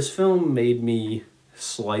 This film made me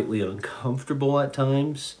slightly uncomfortable at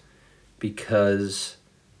times because,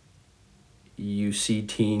 you see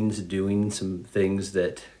teens doing some things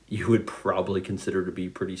that you would probably consider to be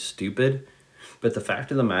pretty stupid. But the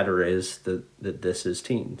fact of the matter is that this is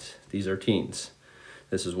teens. These are teens.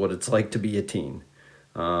 This is what it's like to be a teen.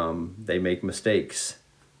 They make mistakes,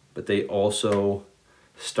 but they also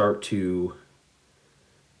start to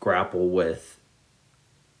grapple with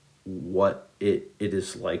what it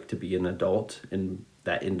is like to be an adult and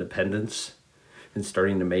that independence, and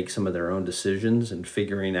starting to make some of their own decisions and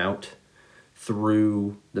figuring out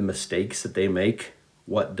through the mistakes that they make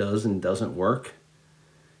what does and doesn't work.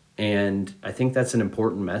 And I think that's an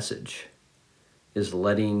important message, is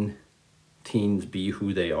letting teens be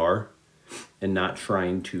who they are and not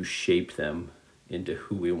trying to shape them into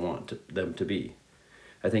who we want them to be.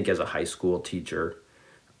 I think as a high school teacher,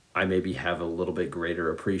 I maybe have a little bit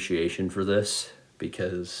greater appreciation for this,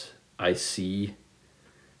 because I see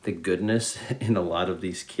the goodness in a lot of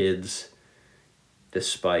these kids,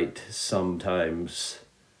 despite sometimes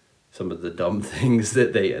some of the dumb things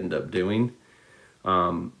that they end up doing.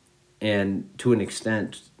 And to an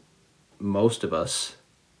extent, most of us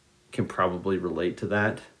can probably relate to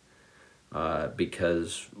that,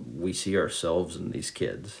 because we see ourselves in these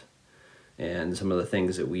kids and some of the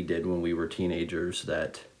things that we did when we were teenagers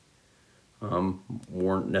that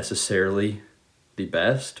weren't necessarily the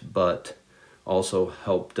best, but also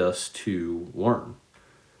helped us to learn.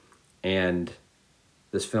 And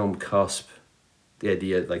this film, Cusp, the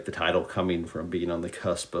idea, like the title, coming from being on the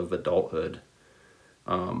cusp of adulthood,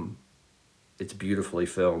 it's beautifully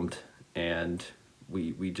filmed, and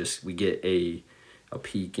we get a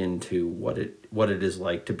peek into what it is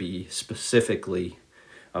like to be specifically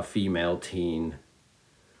a female teen,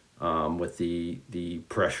 with the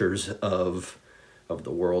pressures of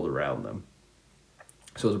the world around them.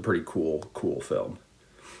 So it's a pretty cool film.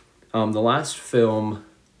 The last film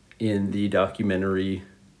in the documentary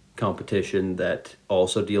competition that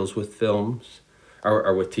also deals with films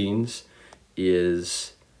or with teens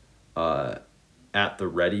is At the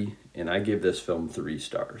Ready, and I give this film 3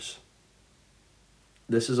 stars.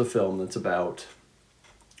 This is a film that's about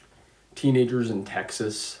teenagers in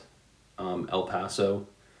Texas, El Paso,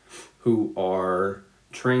 who are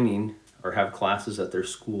training or have classes at their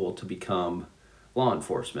school to become law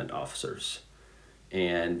enforcement officers.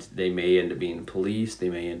 And they may end up being police, they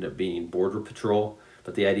may end up being border patrol,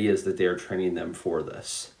 but the idea is that they are training them for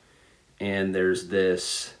this. And there's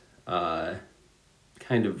this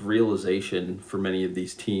kind of realization for many of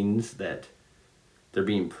these teens that they're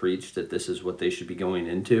being preached that this is what they should be going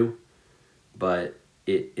into, but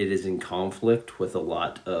it is in conflict with a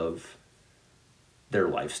lot of their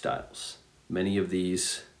lifestyles. Many of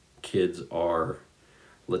these kids are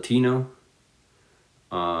Latino,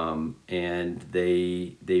 and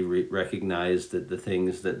they recognize that the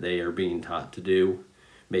things that they are being taught to do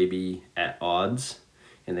may be at odds,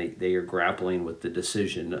 and they are grappling with the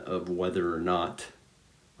decision of whether or not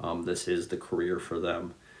this is the career for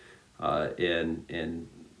them, and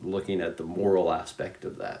looking at the moral aspect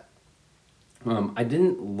of that. I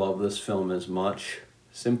didn't love this film as much,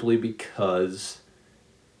 simply because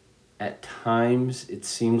at times it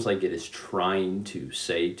seems like it is trying to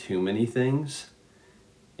say too many things,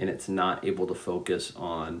 and it's not able to focus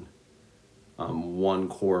on one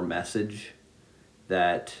core message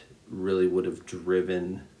that really would have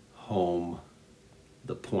driven home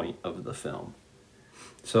the point of the film.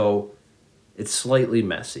 So it's slightly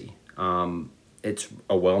messy. It's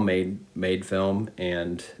a well-made film,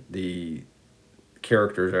 and the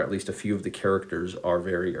characters, or at least a few of the characters, are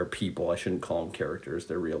people. I shouldn't call them characters,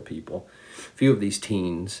 they're real people. A few of these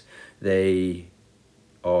teens, they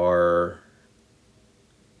are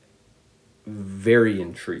very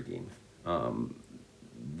intriguing.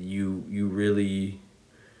 You really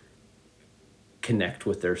connect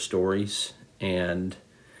with their stories, and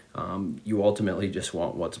you ultimately just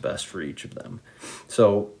want what's best for each of them.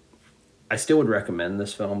 So I still would recommend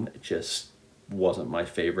this film. It just wasn't my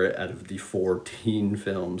favorite out of the 14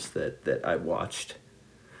 films that I watched.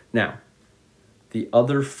 Now, the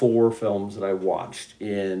other 4 films that I watched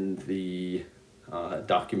in the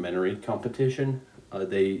documentary competition, I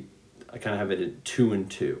kind of have it in 2 and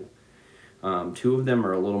 2. 2 of them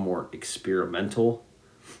are a little more experimental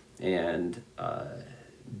and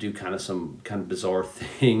do some bizarre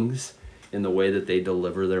things in the way that they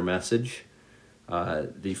deliver their message.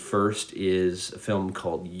 The first is a film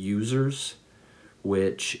called Users,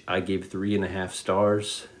 which I gave 3.5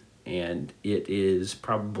 stars, and it is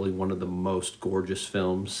probably one of the most gorgeous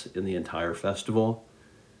films in the entire festival.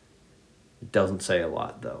 It doesn't say a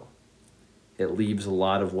lot, though. It leaves a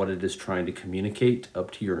lot of what it is trying to communicate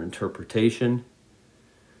up to your interpretation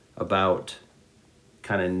about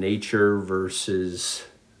kind of nature versus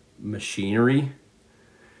machinery,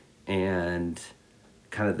 and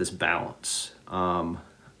kind of this balance.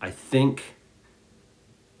 I think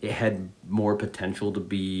it had more potential to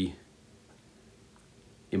be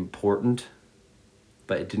important,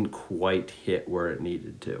 but it didn't quite hit where it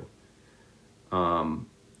needed to.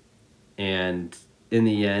 And in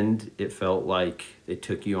the end, it felt like they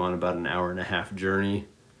took you on about an hour and a half journey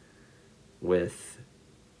with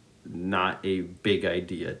not a big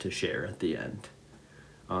idea to share at the end.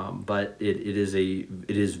 But it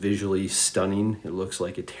is visually stunning. It looks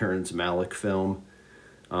like a Terrence Malick film,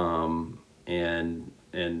 and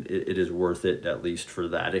it is worth it, at least for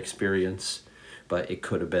that experience. But it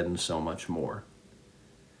could have been so much more.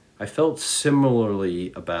 I felt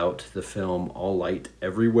similarly about the film All Light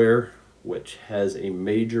Everywhere, which has a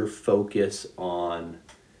major focus on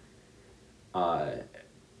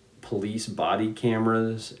police body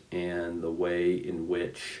cameras and the way in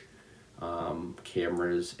which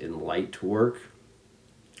cameras and light work.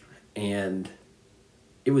 And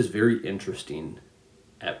it was very interesting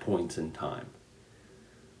at points in time.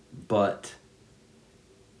 But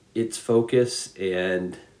its focus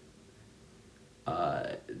and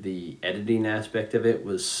the editing aspect of it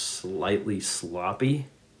was slightly sloppy.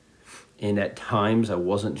 And at times I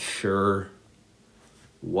wasn't sure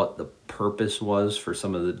what the purpose was for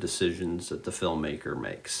some of the decisions that the filmmaker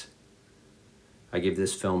makes. I gave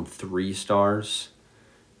this film 3 stars.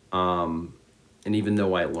 And even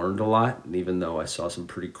though I learned a lot, and even though I saw some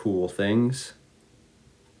pretty cool things,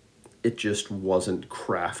 it just wasn't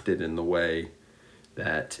crafted in the way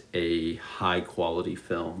that a high quality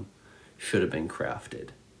film should have been crafted.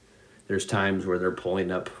 There's times where they're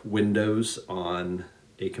pulling up windows on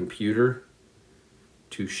a computer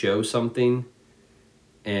to show something,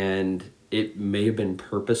 and it may have been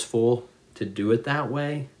purposeful to do it that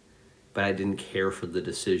way, but I didn't care for the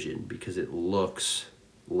decision because it looks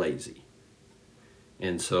lazy.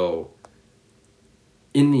 And so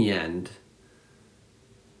in the end,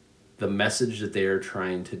 the message that they are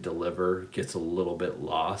trying to deliver gets a little bit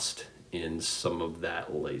lost in some of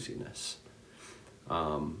that laziness.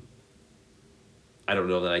 I don't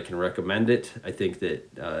know that I can recommend it. I think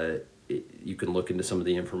that you can look into some of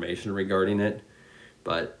the information regarding it,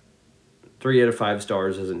 but 3 out of 5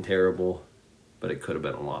 stars isn't terrible, but it could have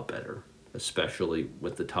been a lot better, especially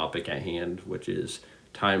with the topic at hand, which is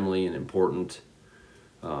timely and important.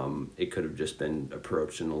 It could have just been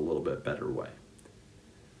approached in a little bit better way.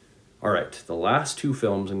 All right, the last 2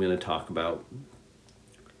 films I'm going to talk about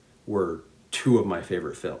were 2 of my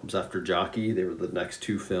favorite films. After Jockey, they were the next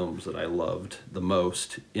 2 films that I loved the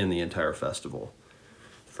most in the entire festival.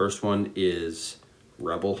 The first one is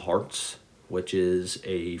Rebel Hearts, which is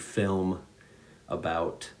a film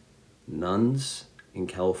about nuns in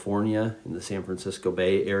California, in the San Francisco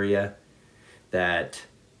Bay Area, that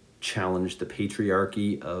challenged the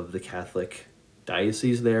patriarchy of the Catholic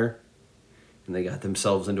diocese there, and they got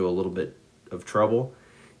themselves into a little bit of trouble.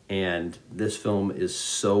 And this film is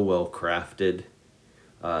so well crafted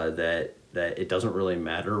that it doesn't really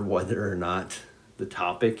matter whether or not the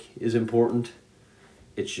topic is important.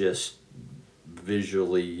 It's just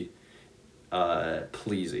visually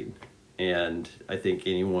pleasing. And I think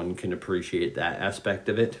anyone can appreciate that aspect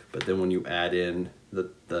of it. But then when you add in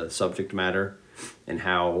the subject matter and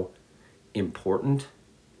how important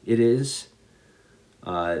it is,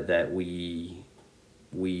 that we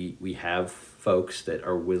have folks that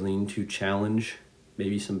are willing to challenge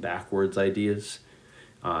maybe some backwards ideas,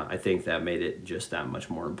 I think that made it just that much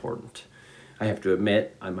more important. I have to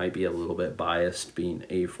admit, I might be a little bit biased being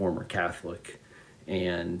a former Catholic,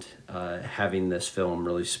 and having this film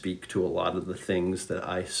really speak to a lot of the things that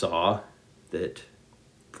I saw that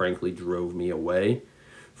frankly drove me away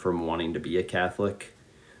from wanting to be a Catholic.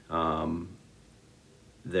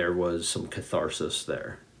 There was some catharsis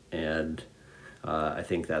there, and I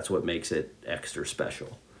think that's what makes it extra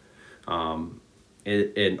special.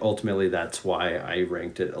 And ultimately that's why I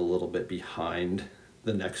ranked it a little bit behind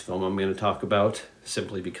the next film I'm going to talk about,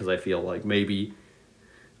 simply because I feel like maybe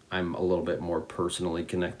I'm a little bit more personally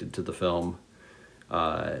connected to the film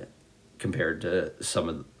compared to some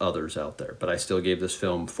of the others out there. But I still gave this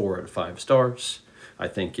film 4 out of 5 stars. I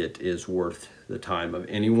think it is worth the time of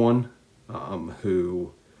anyone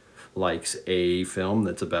who likes a film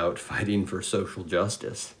that's about fighting for social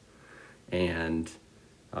justice and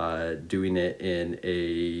doing it in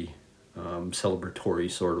a celebratory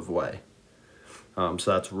sort of way. So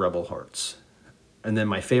that's Rebel Hearts. And then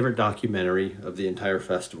my favorite documentary of the entire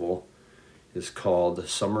festival is called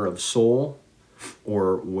Summer of Soul,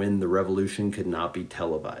 or When the Revolution Could Not Be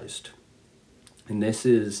Televised. And this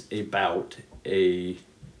is about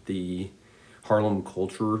the Harlem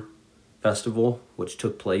Culture Festival, which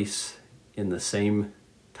took place in the same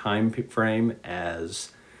time frame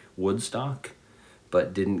as Woodstock,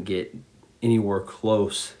 but didn't get anywhere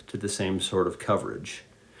close to the same sort of coverage.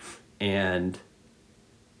 And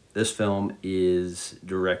this film is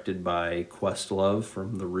directed by Questlove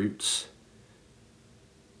from The Roots,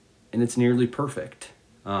 and it's nearly perfect.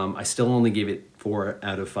 I still only gave it 4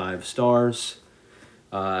 out of 5 stars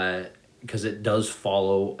because it does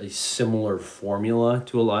follow a similar formula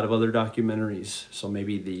to a lot of other documentaries. So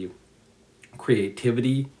maybe the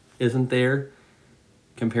creativity isn't there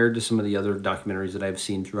compared to some of the other documentaries that I've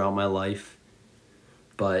seen throughout my life,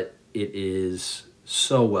 but it is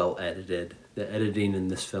so well edited. The editing in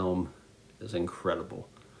this film is incredible.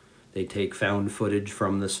 They take found footage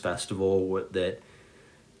from this festival that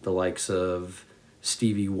the likes of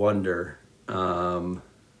Stevie Wonder,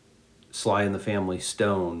 Sly and the Family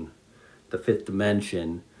Stone, The Fifth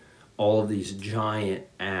Dimension, all of these giant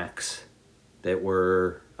acts that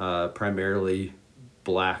were primarily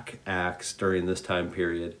black acts during this time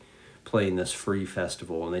period playing this free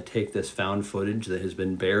festival. And they take this found footage that has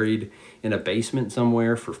been buried in a basement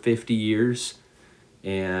somewhere for 50 years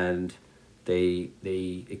and they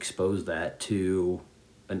expose that to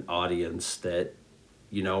an audience that,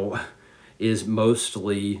 you know, is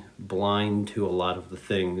mostly blind to a lot of the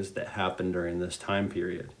things that happened during this time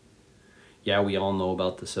period. Yeah, we all know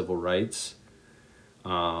about the civil rights,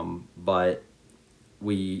 but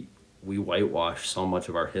we whitewash so much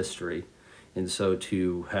of our history. And so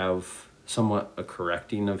to have somewhat a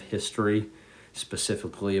correcting of history,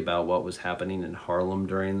 specifically about what was happening in Harlem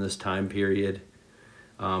during this time period,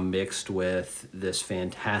 mixed with this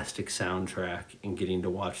fantastic soundtrack and getting to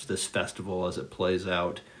watch this festival as it plays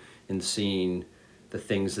out and seeing the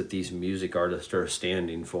things that these music artists are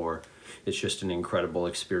standing for. It's just an incredible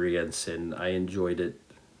experience, and I enjoyed it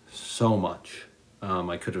so much.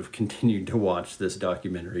 I could have continued to watch this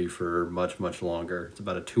documentary for much, much longer. It's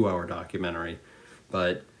about a 2-hour documentary,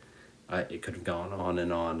 but it could have gone on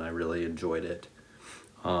and on. I really enjoyed it.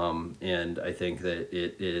 And I think that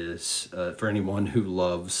it is, for anyone who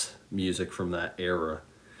loves music from that era,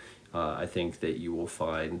 I think that you will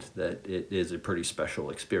find that it is a pretty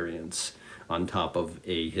special experience on top of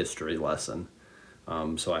a history lesson.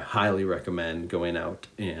 So I highly recommend going out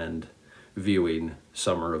and viewing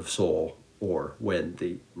Summer of Soul, or When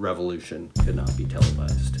the Revolution Could Not Be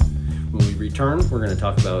Televised. When we return, we're going to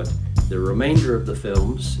talk about the remainder of the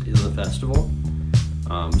films in the festival.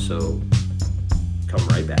 So come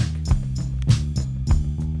right back.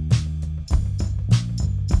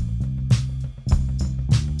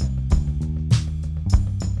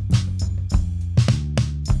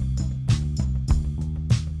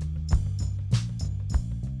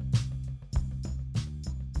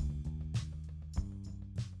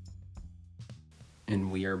 And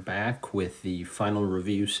we are back with the final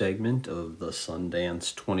review segment of the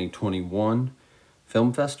Sundance 2021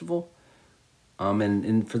 Film Festival.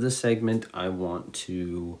 And for this segment, I want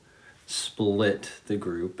to split the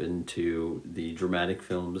group into the dramatic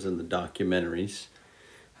films and the documentaries,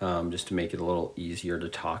 just to make it a little easier to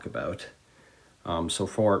talk about. So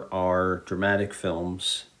for our dramatic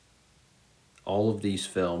films, all of these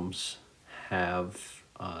films have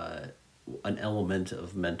an element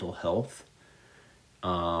of mental health.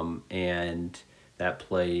 And that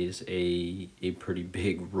plays a pretty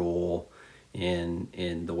big role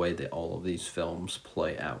in the way that all of these films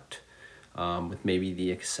play out, with maybe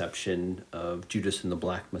the exception of Judas and the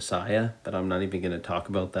Black Messiah, but I'm not even going to talk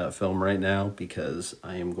about that film right now because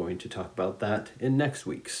I am going to talk about that in next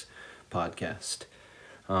week's podcast.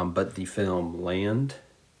 But the film Land,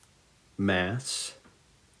 Mass,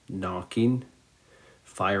 Knocking,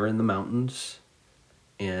 Fire in the Mountains,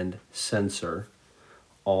 and Censor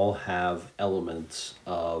all have elements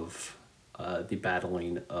of the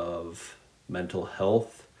battling of mental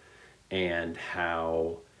health and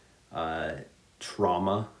how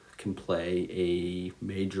trauma can play a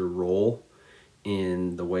major role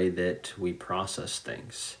in the way that we process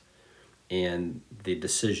things and the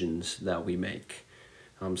decisions that we make.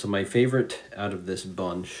 So my favorite out of this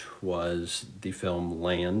bunch was the film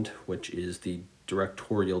Land, which is the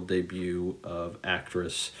directorial debut of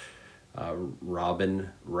actress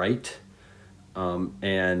Robin Wright,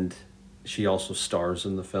 and she also stars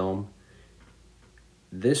in the film.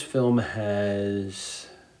 This film has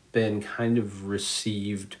been kind of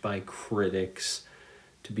received by critics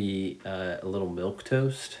to be a little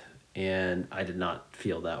milquetoast, and I did not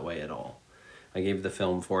feel that way at all. I gave the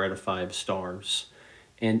film 4 out of 5 stars,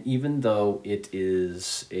 and even though it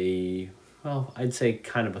is I'd say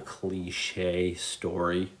kind of a cliche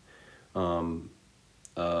story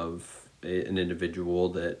of an individual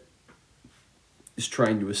that is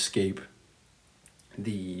trying to escape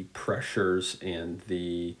the pressures and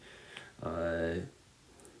the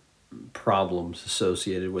problems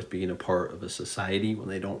associated with being a part of a society when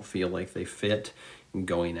they don't feel like they fit, and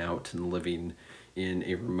going out and living in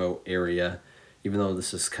a remote area. Even though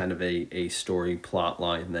this is kind of a story plot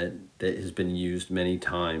line that has been used many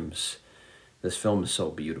times, this film is so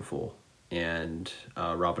beautiful. And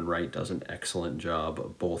Robin Wright does an excellent job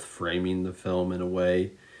of both framing the film in a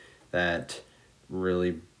way that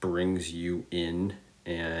really brings you in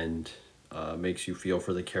and makes you feel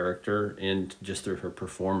for the character, and just through her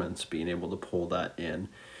performance, being able to pull that in,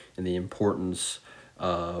 and the importance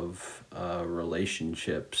of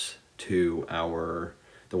relationships to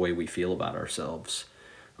the way we feel about ourselves.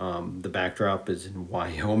 The backdrop is in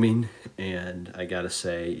Wyoming, and I gotta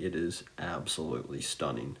say, it is absolutely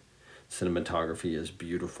stunning. Cinematography is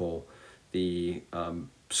beautiful. The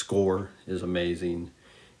score is amazing,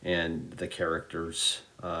 and the characters,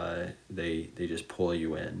 they just pull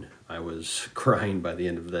you in. I was crying by the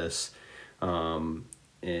end of this,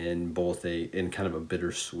 in both in kind of a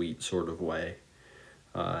bittersweet sort of way.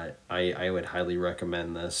 I would highly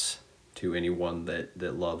recommend this to anyone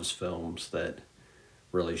that loves films that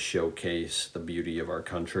really showcase the beauty of our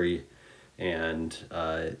country, and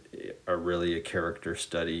are really a character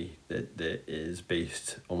study that is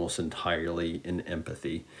based almost entirely in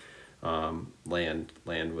empathy. Land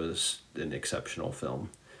was an exceptional film,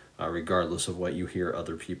 regardless of what you hear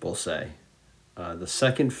other people say. The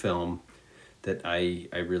second film that I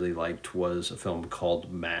really liked was a film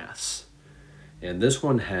called Mass. And this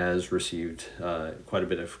one has received quite a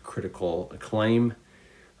bit of critical acclaim.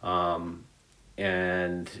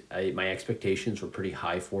 And my expectations were pretty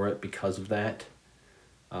high for it because of that.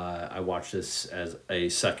 I watched this as a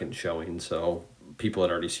second showing, so people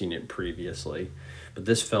had already seen it previously. But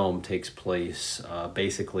this film takes place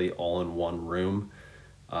basically all in one room,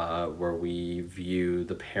 where we view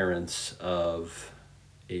the parents of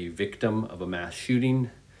a victim of a mass shooting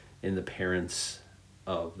and the parents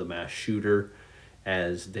of the mass shooter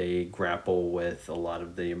as they grapple with a lot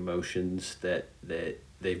of the emotions that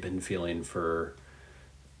they've been feeling for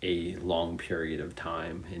a long period of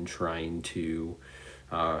time, in trying to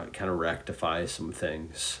kind of rectify some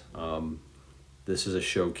things. This is a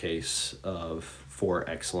showcase of 4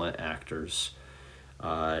 excellent actors.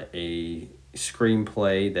 A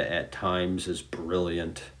screenplay that at times is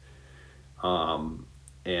brilliant,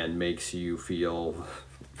 and makes you feel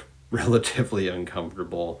relatively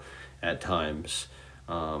uncomfortable at times.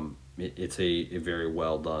 It's a very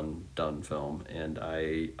well done film, and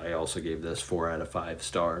I also gave this 4 out of 5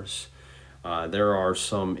 stars. There are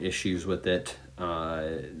some issues with it,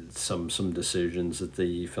 some decisions that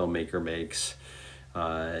the filmmaker makes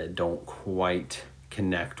don't quite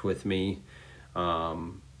connect with me.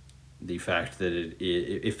 The fact that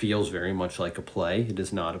it feels very much like a play. It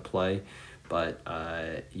is not a play, but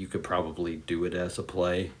you could probably do it as a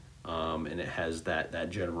play, and it has that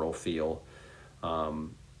general feel.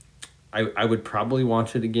 I would probably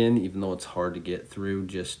watch it again, even though it's hard to get through,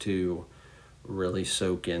 just to really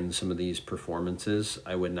soak in some of these performances.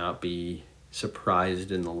 I would not be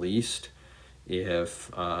surprised in the least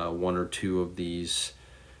if 1 or 2 of these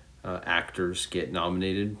actors get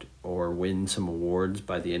nominated or win some awards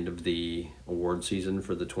by the end of the award season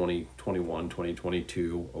for the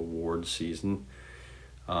 2021-2022 award season.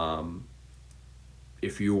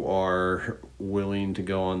 If you are willing to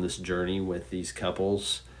go on this journey with these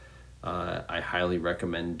couples, I highly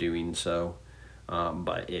recommend doing so.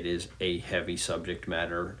 But it is a heavy subject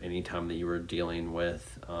matter anytime that you are dealing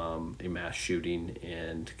with a mass shooting,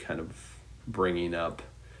 and kind of bringing up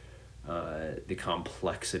the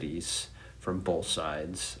complexities from both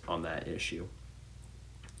sides on that issue.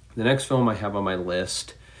 The next film I have on my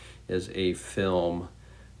list is a film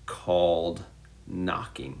called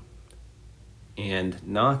Knocking. And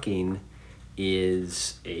Knocking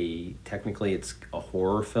is technically it's a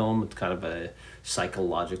horror film. It's kind of a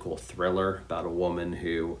psychological thriller about a woman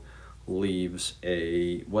who leaves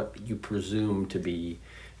what you presume to be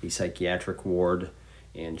a psychiatric ward,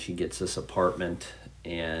 and she gets this apartment,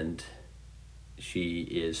 and she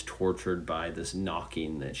is tortured by this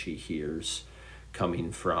knocking that she hears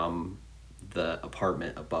coming from the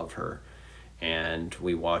apartment above her. And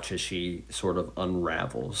we watch as she sort of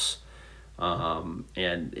unravels. And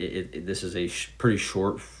this is a pretty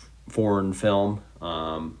short foreign film,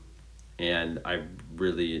 and I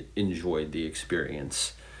really enjoyed the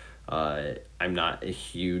experience. I'm not a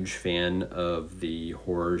huge fan of the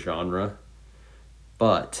horror genre,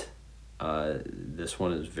 but this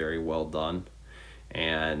one is very well done,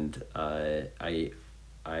 and I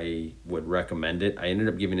would recommend it. I ended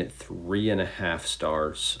up giving it 3.5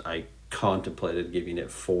 stars. I contemplated giving it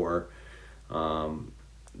 4,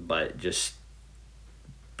 but just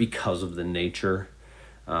because of the nature,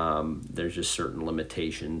 there's just certain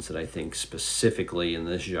limitations that I think specifically in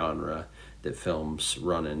this genre that films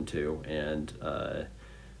run into, and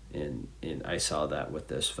I saw that with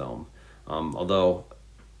this film. Although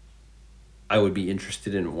I would be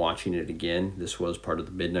interested in watching it again. This was part of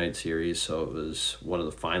the Midnight series, so it was one of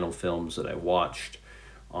the final films that I watched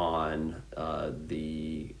on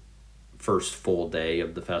the first full day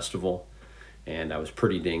of the festival, and I was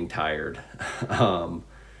pretty dang tired.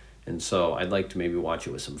 And so I'd like to maybe watch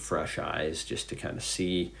it with some fresh eyes just to kind of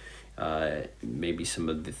see maybe some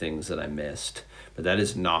of the things that I missed. But that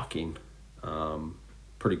is Knocking.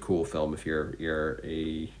 Pretty cool film if you're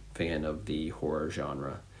a fan of the horror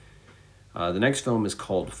genre. The next film is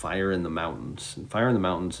called Fire in the Mountains. And Fire in the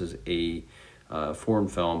Mountains is a foreign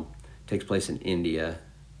film. It takes place in India,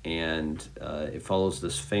 and it follows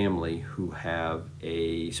this family who have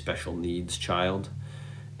a special needs child,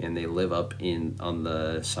 and they live up on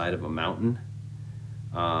the side of a mountain.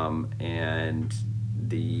 And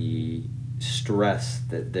the stress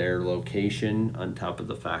that their location, on top of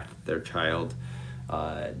the fact that their child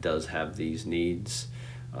does have these needs,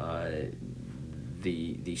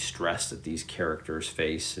 the stress that these characters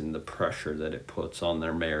face and the pressure that it puts on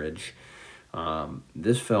their marriage.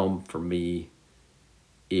 This film, for me,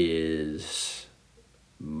 is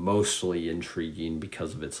mostly intriguing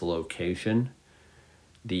because of its location.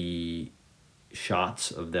 The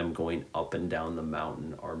shots of them going up and down the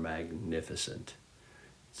mountain are magnificent.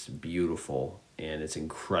 It's beautiful, and it's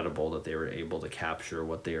incredible that they were able to capture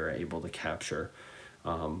what they were able to capture.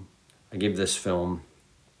 I gave this film,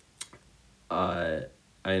 I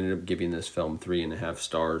ended up giving this film 3.5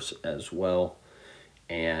 stars as well,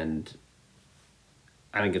 and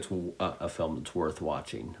I think it's a film that's worth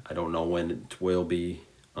watching. I don't know when it will be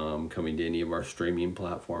coming to any of our streaming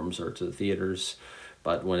platforms or to the theaters,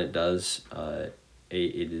 but when it does, it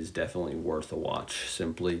is definitely worth a watch,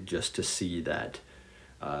 simply just to see that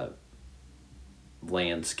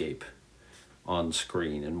landscape on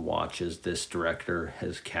screen and watch as this director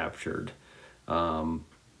has captured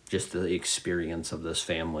just the experience of this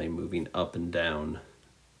family moving up and down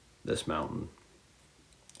this mountain.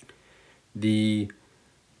 The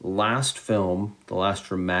last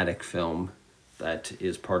dramatic film that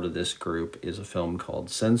is part of this group is a film called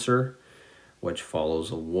Censor, which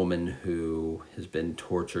follows a woman who has been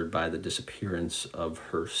tortured by the disappearance of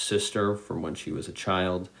her sister from when she was a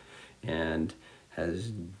child, and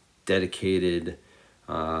has dedicated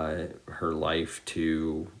her life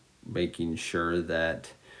to making sure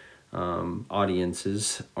that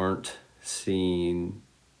audiences aren't seeing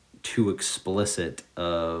too explicit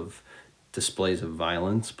of displays of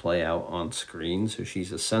violence play out on screen. So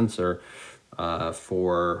she's a censor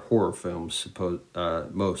for horror films,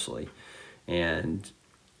 mostly, and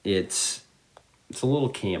it's a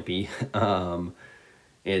little campy, and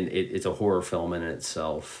it's a horror film in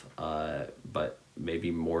itself, but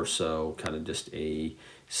maybe more so kind of just a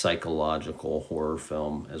psychological horror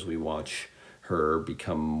film as we watch her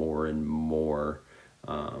become more and more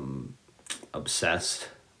obsessed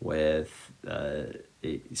with a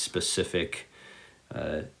specific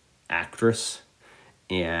actress,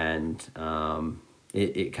 and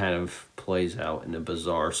it kind of plays out in a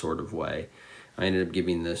bizarre sort of way. I ended up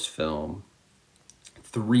giving this film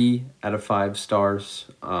 3 out of 5 stars.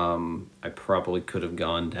 I probably could have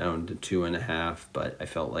gone down to 2.5, but I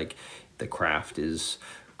felt like the craft is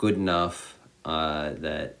good enough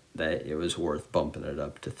that it was worth bumping it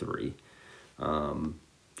up to 3.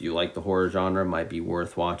 If you like the horror genre, it might be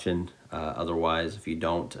worth watching. Otherwise, if you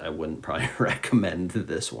don't, I wouldn't probably recommend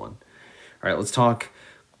this one. All right, let's talk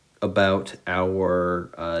about our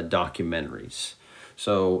documentaries.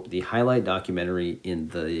 So the highlight documentary in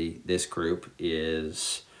this group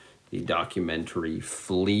is the documentary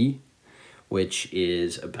Flee, which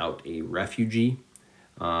is about a refugee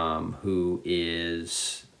who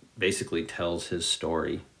is basically tells his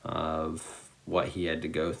story of what he had to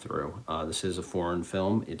go through. This is a foreign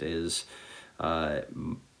film. It is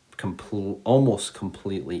almost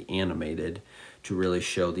completely animated to really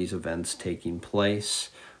show these events taking place.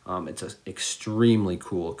 It's an extremely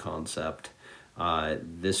cool concept.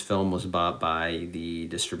 This film was bought by the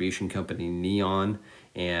distribution company Neon,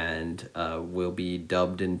 and will be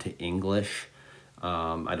dubbed into English.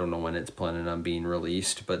 I don't know when it's planning on being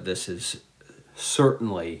released, but this is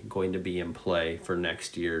certainly going to be in play for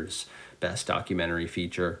next year's Best Documentary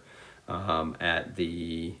Feature at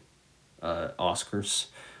the Oscars.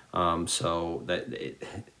 So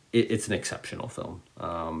it's an exceptional film,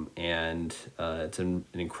 and it's an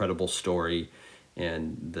incredible story,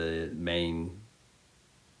 and the main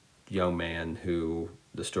young man who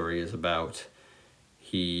the story is about,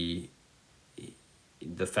 he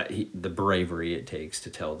the bravery it takes to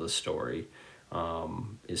tell the story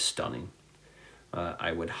is stunning.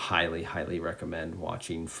 I would highly recommend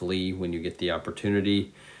watching Flea when you get the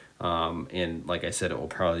opportunity. And like I said, it will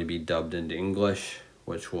probably be dubbed into English,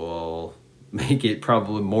 which will make it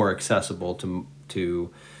probably more accessible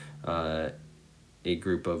to a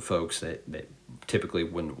group of folks that typically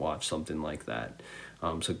wouldn't watch something like that.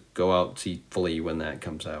 So go out and see Flea when that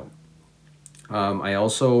comes out. I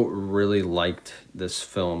also really liked this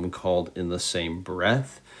film called In the Same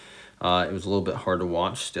Breath. It was a little bit hard to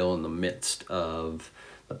watch still in the midst of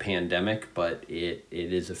the pandemic, but it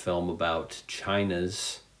is a film about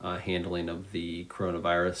China's handling of the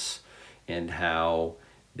coronavirus and how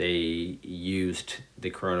they used the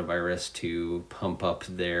coronavirus to pump up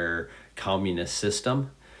their communist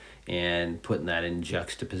system, and putting that in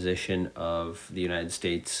juxtaposition of the United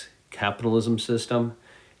States capitalism system,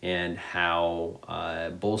 and how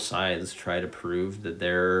both sides try to prove that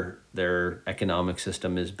their economic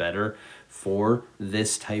system is better for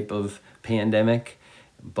this type of pandemic,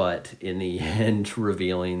 but in the end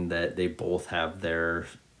revealing that they both have their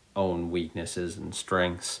own weaknesses and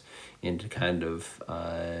strengths, and to kind of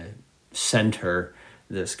center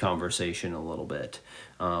this conversation a little bit.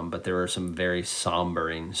 But there are some very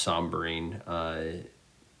sombering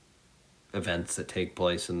events that take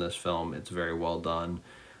place in this film. It's very well done.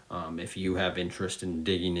 If you have interest in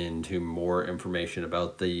digging into more information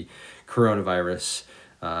about the coronavirus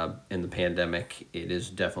and the pandemic, it is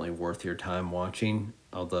definitely worth your time watching.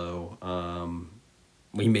 Although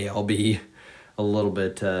we may all be a little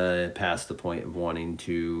bit past the point of wanting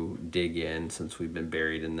to dig in, since we've been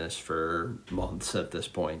buried in this for months at this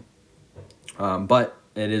point. But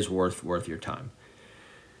it is worth your time.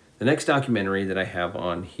 The next documentary that I have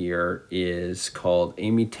on here is called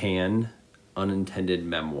Amy Tan, Unintended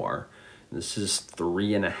Memoir. This is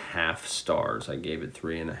 3.5 stars. I gave it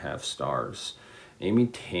 3.5 stars. Amy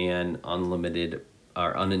Tan, Unintended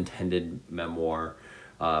Memoir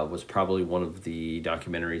was probably one of the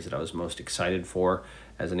documentaries that I was most excited for.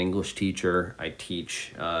 As an English teacher, I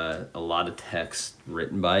teach a lot of texts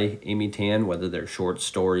written by Amy Tan, whether they're short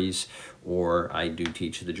stories or I do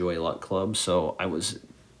teach the Joy Luck Club. So I was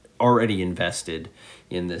already invested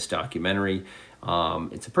in this documentary.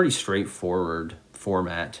 It's a pretty straightforward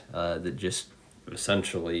format that just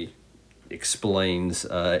essentially explains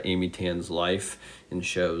Amy Tan's life and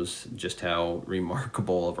shows just how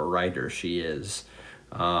remarkable of a writer she is.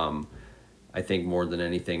 I think more than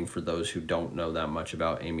anything, for those who don't know that much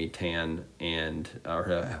about Amy Tan and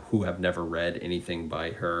who have never read anything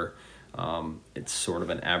by her, it's sort of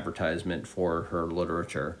an advertisement for her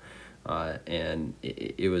literature. And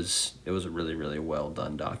it was a really well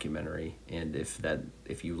done documentary. And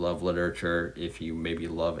if you love literature, if you maybe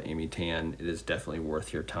love Amy Tan, it is definitely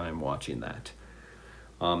worth your time watching that.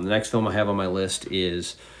 The next film I have on my list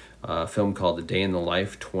is a film called The Day in the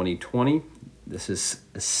Life 2020. This is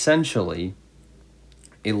essentially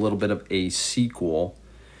a little bit of a sequel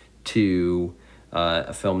to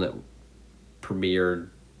a film that premiered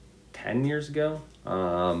 10 years ago.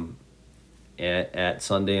 At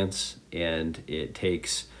Sundance, and it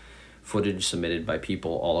takes footage submitted by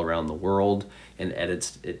people all around the world and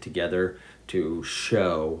edits it together to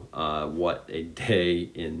show what a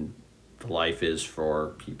day in the life is for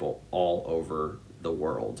people all over the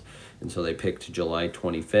world. And so they picked July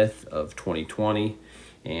 25th of 2020,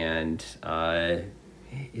 and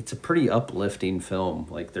it's a pretty uplifting film.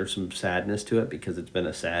 Like, there's some sadness to it because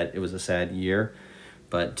it was a sad year,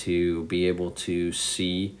 but to be able to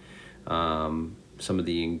see some of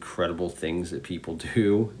the incredible things that people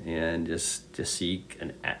do, and just to see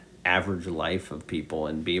an average life of people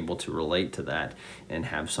and be able to relate to that and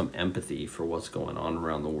have some empathy for what's going on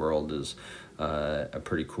around the world is a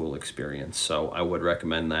pretty cool experience. So I would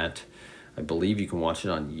recommend that. I believe you can watch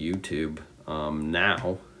it on YouTube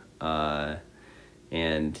now,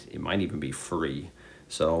 and it might even be free.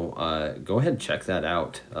 So go ahead and check that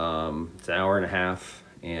out. It's an hour and a half,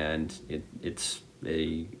 and it's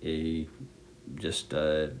a just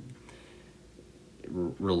a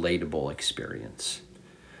relatable experience.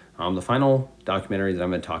 The final documentary that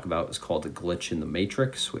I'm going to talk about is called The Glitch in the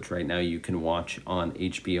Matrix, which right now you can watch on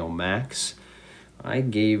HBO Max. I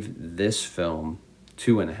gave this film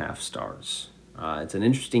 2.5 stars. It's an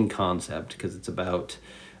interesting concept because it's about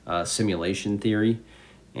simulation theory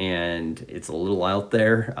and it's a little out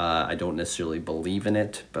there. I don't necessarily believe in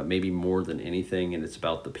it, but maybe more than anything, and it's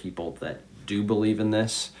about the people that do believe in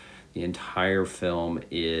this. The entire film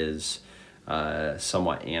is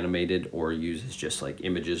somewhat animated or uses just like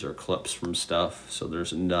images or clips from stuff. So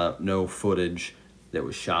there's no footage that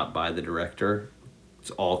was shot by the director.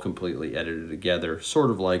 It's all completely edited together, sort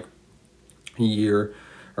of like a year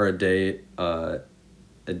or a day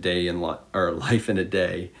in or life in a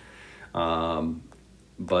day.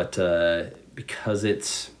 But because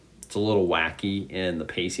it's a little wacky and the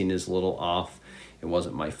pacing is a little off, it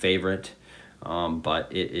wasn't my favorite. But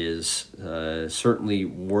it is certainly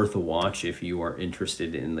worth a watch if you are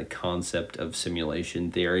interested in the concept of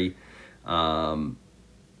simulation theory.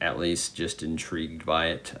 At least just intrigued by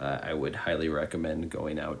it. I would highly recommend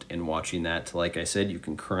going out and watching that. Like I said, you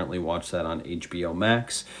can currently watch that on HBO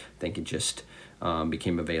Max. I think it just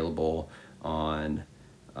became available on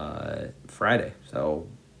Friday. So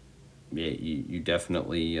yeah, you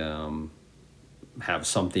definitely have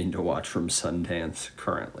something to watch from Sundance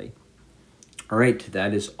currently. All right,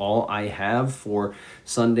 that is all I have for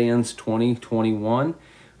Sundance 2021.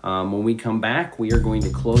 When we come back, we are going to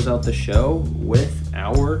close out the show with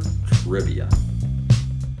our trivia.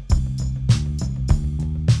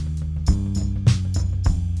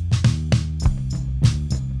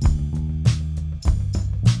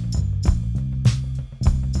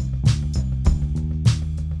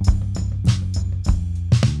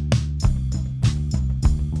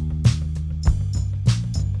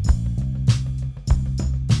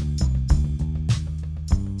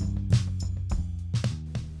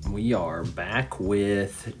 We are back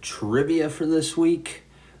with trivia for this week.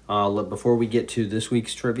 Before we get to this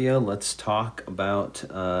week's trivia, let's talk about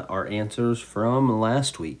our answers from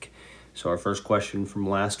last week. So our first question from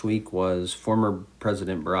last week was former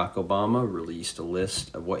President Barack Obama released a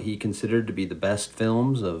list of what he considered to be the best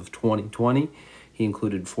films of 2020. He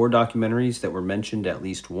included 4 documentaries that were mentioned at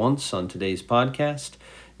least once on today's podcast.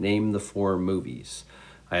 Name the 4 movies.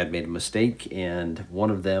 I had made a mistake, and one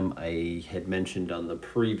of them I had mentioned on the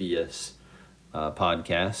previous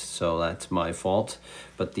podcast, so that's my fault.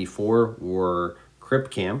 But the 4 were Crip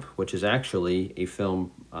Camp, which is actually a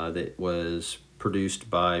film that was produced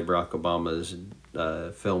by Barack Obama's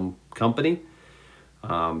film company.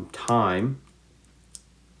 Time,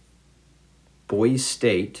 Boys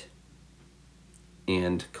State,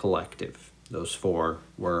 and Collective. Those 4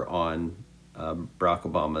 were on Barack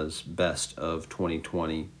Obama's best of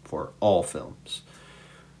 2020 for all films.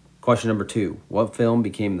 Question number 2. What film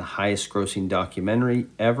became the highest grossing documentary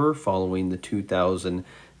ever following the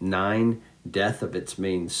 2009 death of its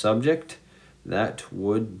main subject? That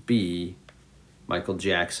would be Michael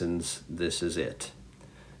Jackson's This Is It.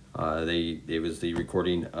 It was the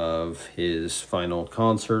recording of his final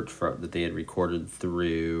concert that they had recorded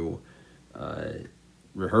through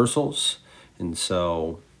rehearsals. And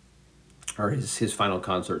so or his final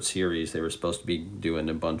concert series. They were supposed to be doing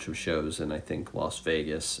a bunch of shows in, I think, Las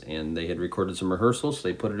Vegas, and they had recorded some rehearsals, so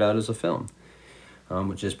they put it out as a film,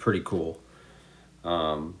 which is pretty cool.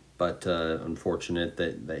 But unfortunate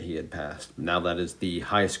that he had passed. Now that is the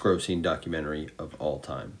highest grossing documentary of all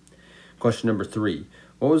time. Question number 3.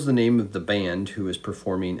 What was the name of the band who was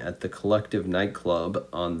performing at the Collective nightclub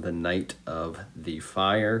on the night of the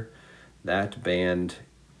fire? That band,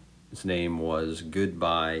 his name was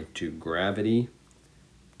Goodbye to Gravity,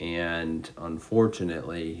 and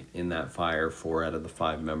unfortunately, in that fire, 4 out of the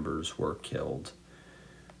 5 members were killed.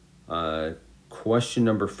 Question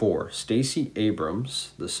number 4. Stacey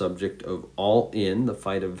Abrams, the subject of All In, the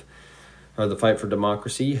fight for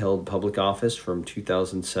democracy, held public office from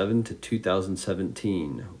 2007 to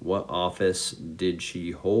 2017. What office did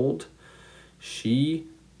she hold? She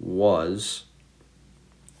was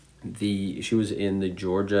in the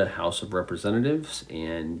Georgia House of Representatives,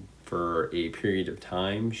 and for a period of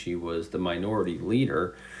time, she was the minority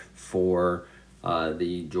leader for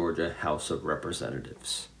the Georgia House of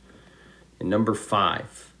Representatives. And number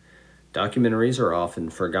 5, documentaries are often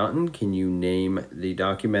forgotten. Can you name the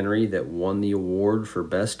documentary that won the award for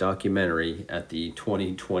Best Documentary at the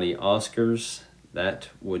 2020 Oscars? That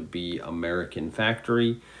would be American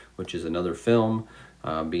Factory, which is another film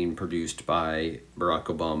being produced by Barack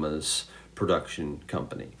Obama's production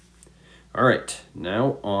company. All right,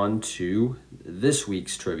 now on to this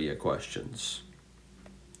week's trivia questions.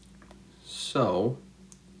 So,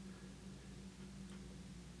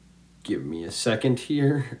 give me a second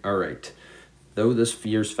here. All right. Though this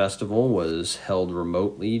year's festival was held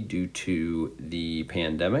remotely due to the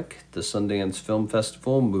pandemic, the Sundance Film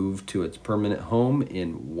Festival moved to its permanent home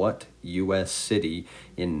in what U.S. city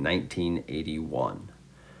in 1981?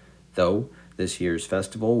 Though This year's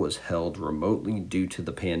festival was held remotely due to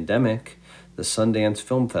the pandemic. The Sundance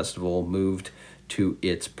Film Festival moved to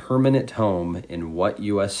its permanent home in what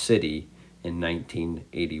U.S. city in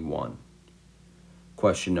 1981?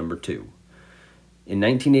 Question number 2. In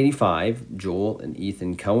 1985, Joel and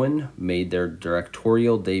Ethan Coen made their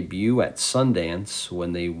directorial debut at Sundance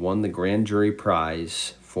when they won the Grand Jury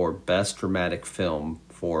Prize for Best Dramatic Film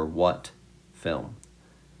for what film?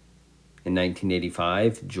 In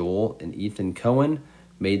 1985, Joel and Ethan Coen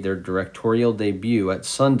made their directorial debut at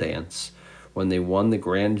Sundance when they won the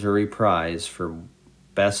Grand Jury Prize for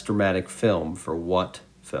Best Dramatic Film for what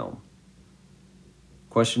film?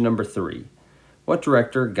 Question number 3. What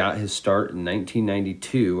director got his start in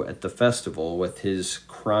 1992 at the festival with his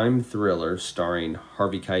crime thriller starring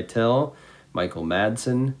Harvey Keitel, Michael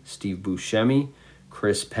Madsen, Steve Buscemi,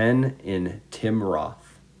 Chris Penn, and Tim Roth?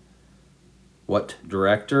 What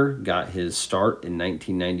director got his start in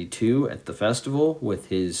 1992 at the festival with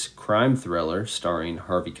his crime thriller starring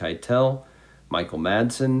Harvey Keitel, Michael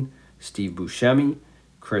Madsen, Steve Buscemi,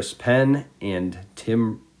 Chris Penn, and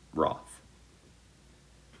Tim Roth?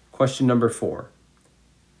 Question number 4.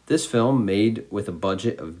 This film, made with a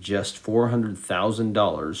budget of just $400,000,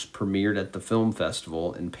 premiered at the film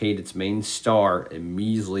festival and paid its main star a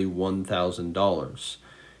measly $1,000.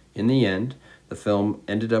 In the end, the film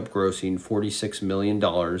ended up grossing $46 million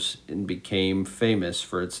and became famous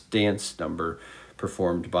for its dance number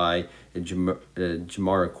performed by a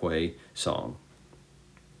Jamiroquai song.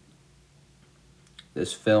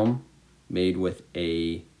 This film, made with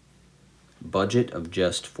a budget of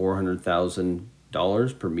just $400,000,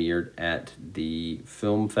 premiered at the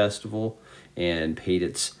film festival and paid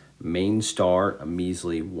its main star a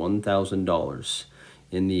measly $1,000.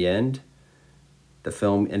 In the end, the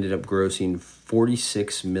film ended up grossing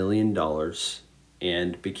 $46 million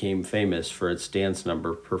and became famous for its dance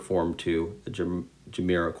number performed to a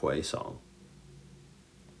Jamiroquai song.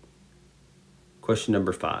 Question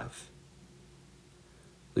number 5.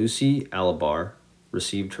 Lucy Alibar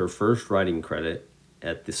received her first writing credit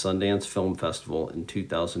at the Sundance Film Festival in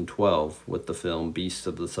 2012 with the film Beasts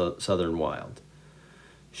of the Southern Wild.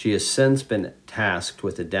 She has since been tasked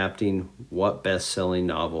with adapting what best-selling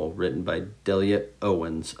novel written by Delia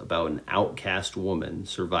Owens about an outcast woman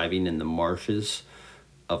surviving in the marshes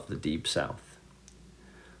of the Deep South.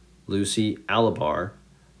 Lucy Alibar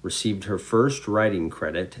received her first writing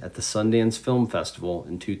credit at the Sundance Film Festival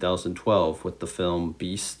in 2012 with the film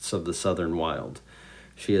Beasts of the Southern Wild.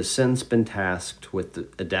 She has since been tasked with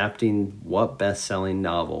adapting what best-selling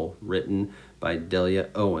novel written by Delia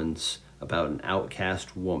Owens about an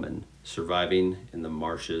outcast woman surviving in the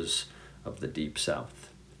marshes of the Deep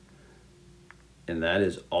South. And that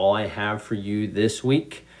is all I have for you this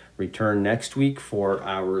week. Return next week for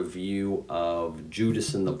our review of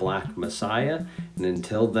Judas and the Black Messiah. And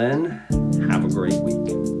until then, have a great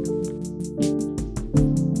week.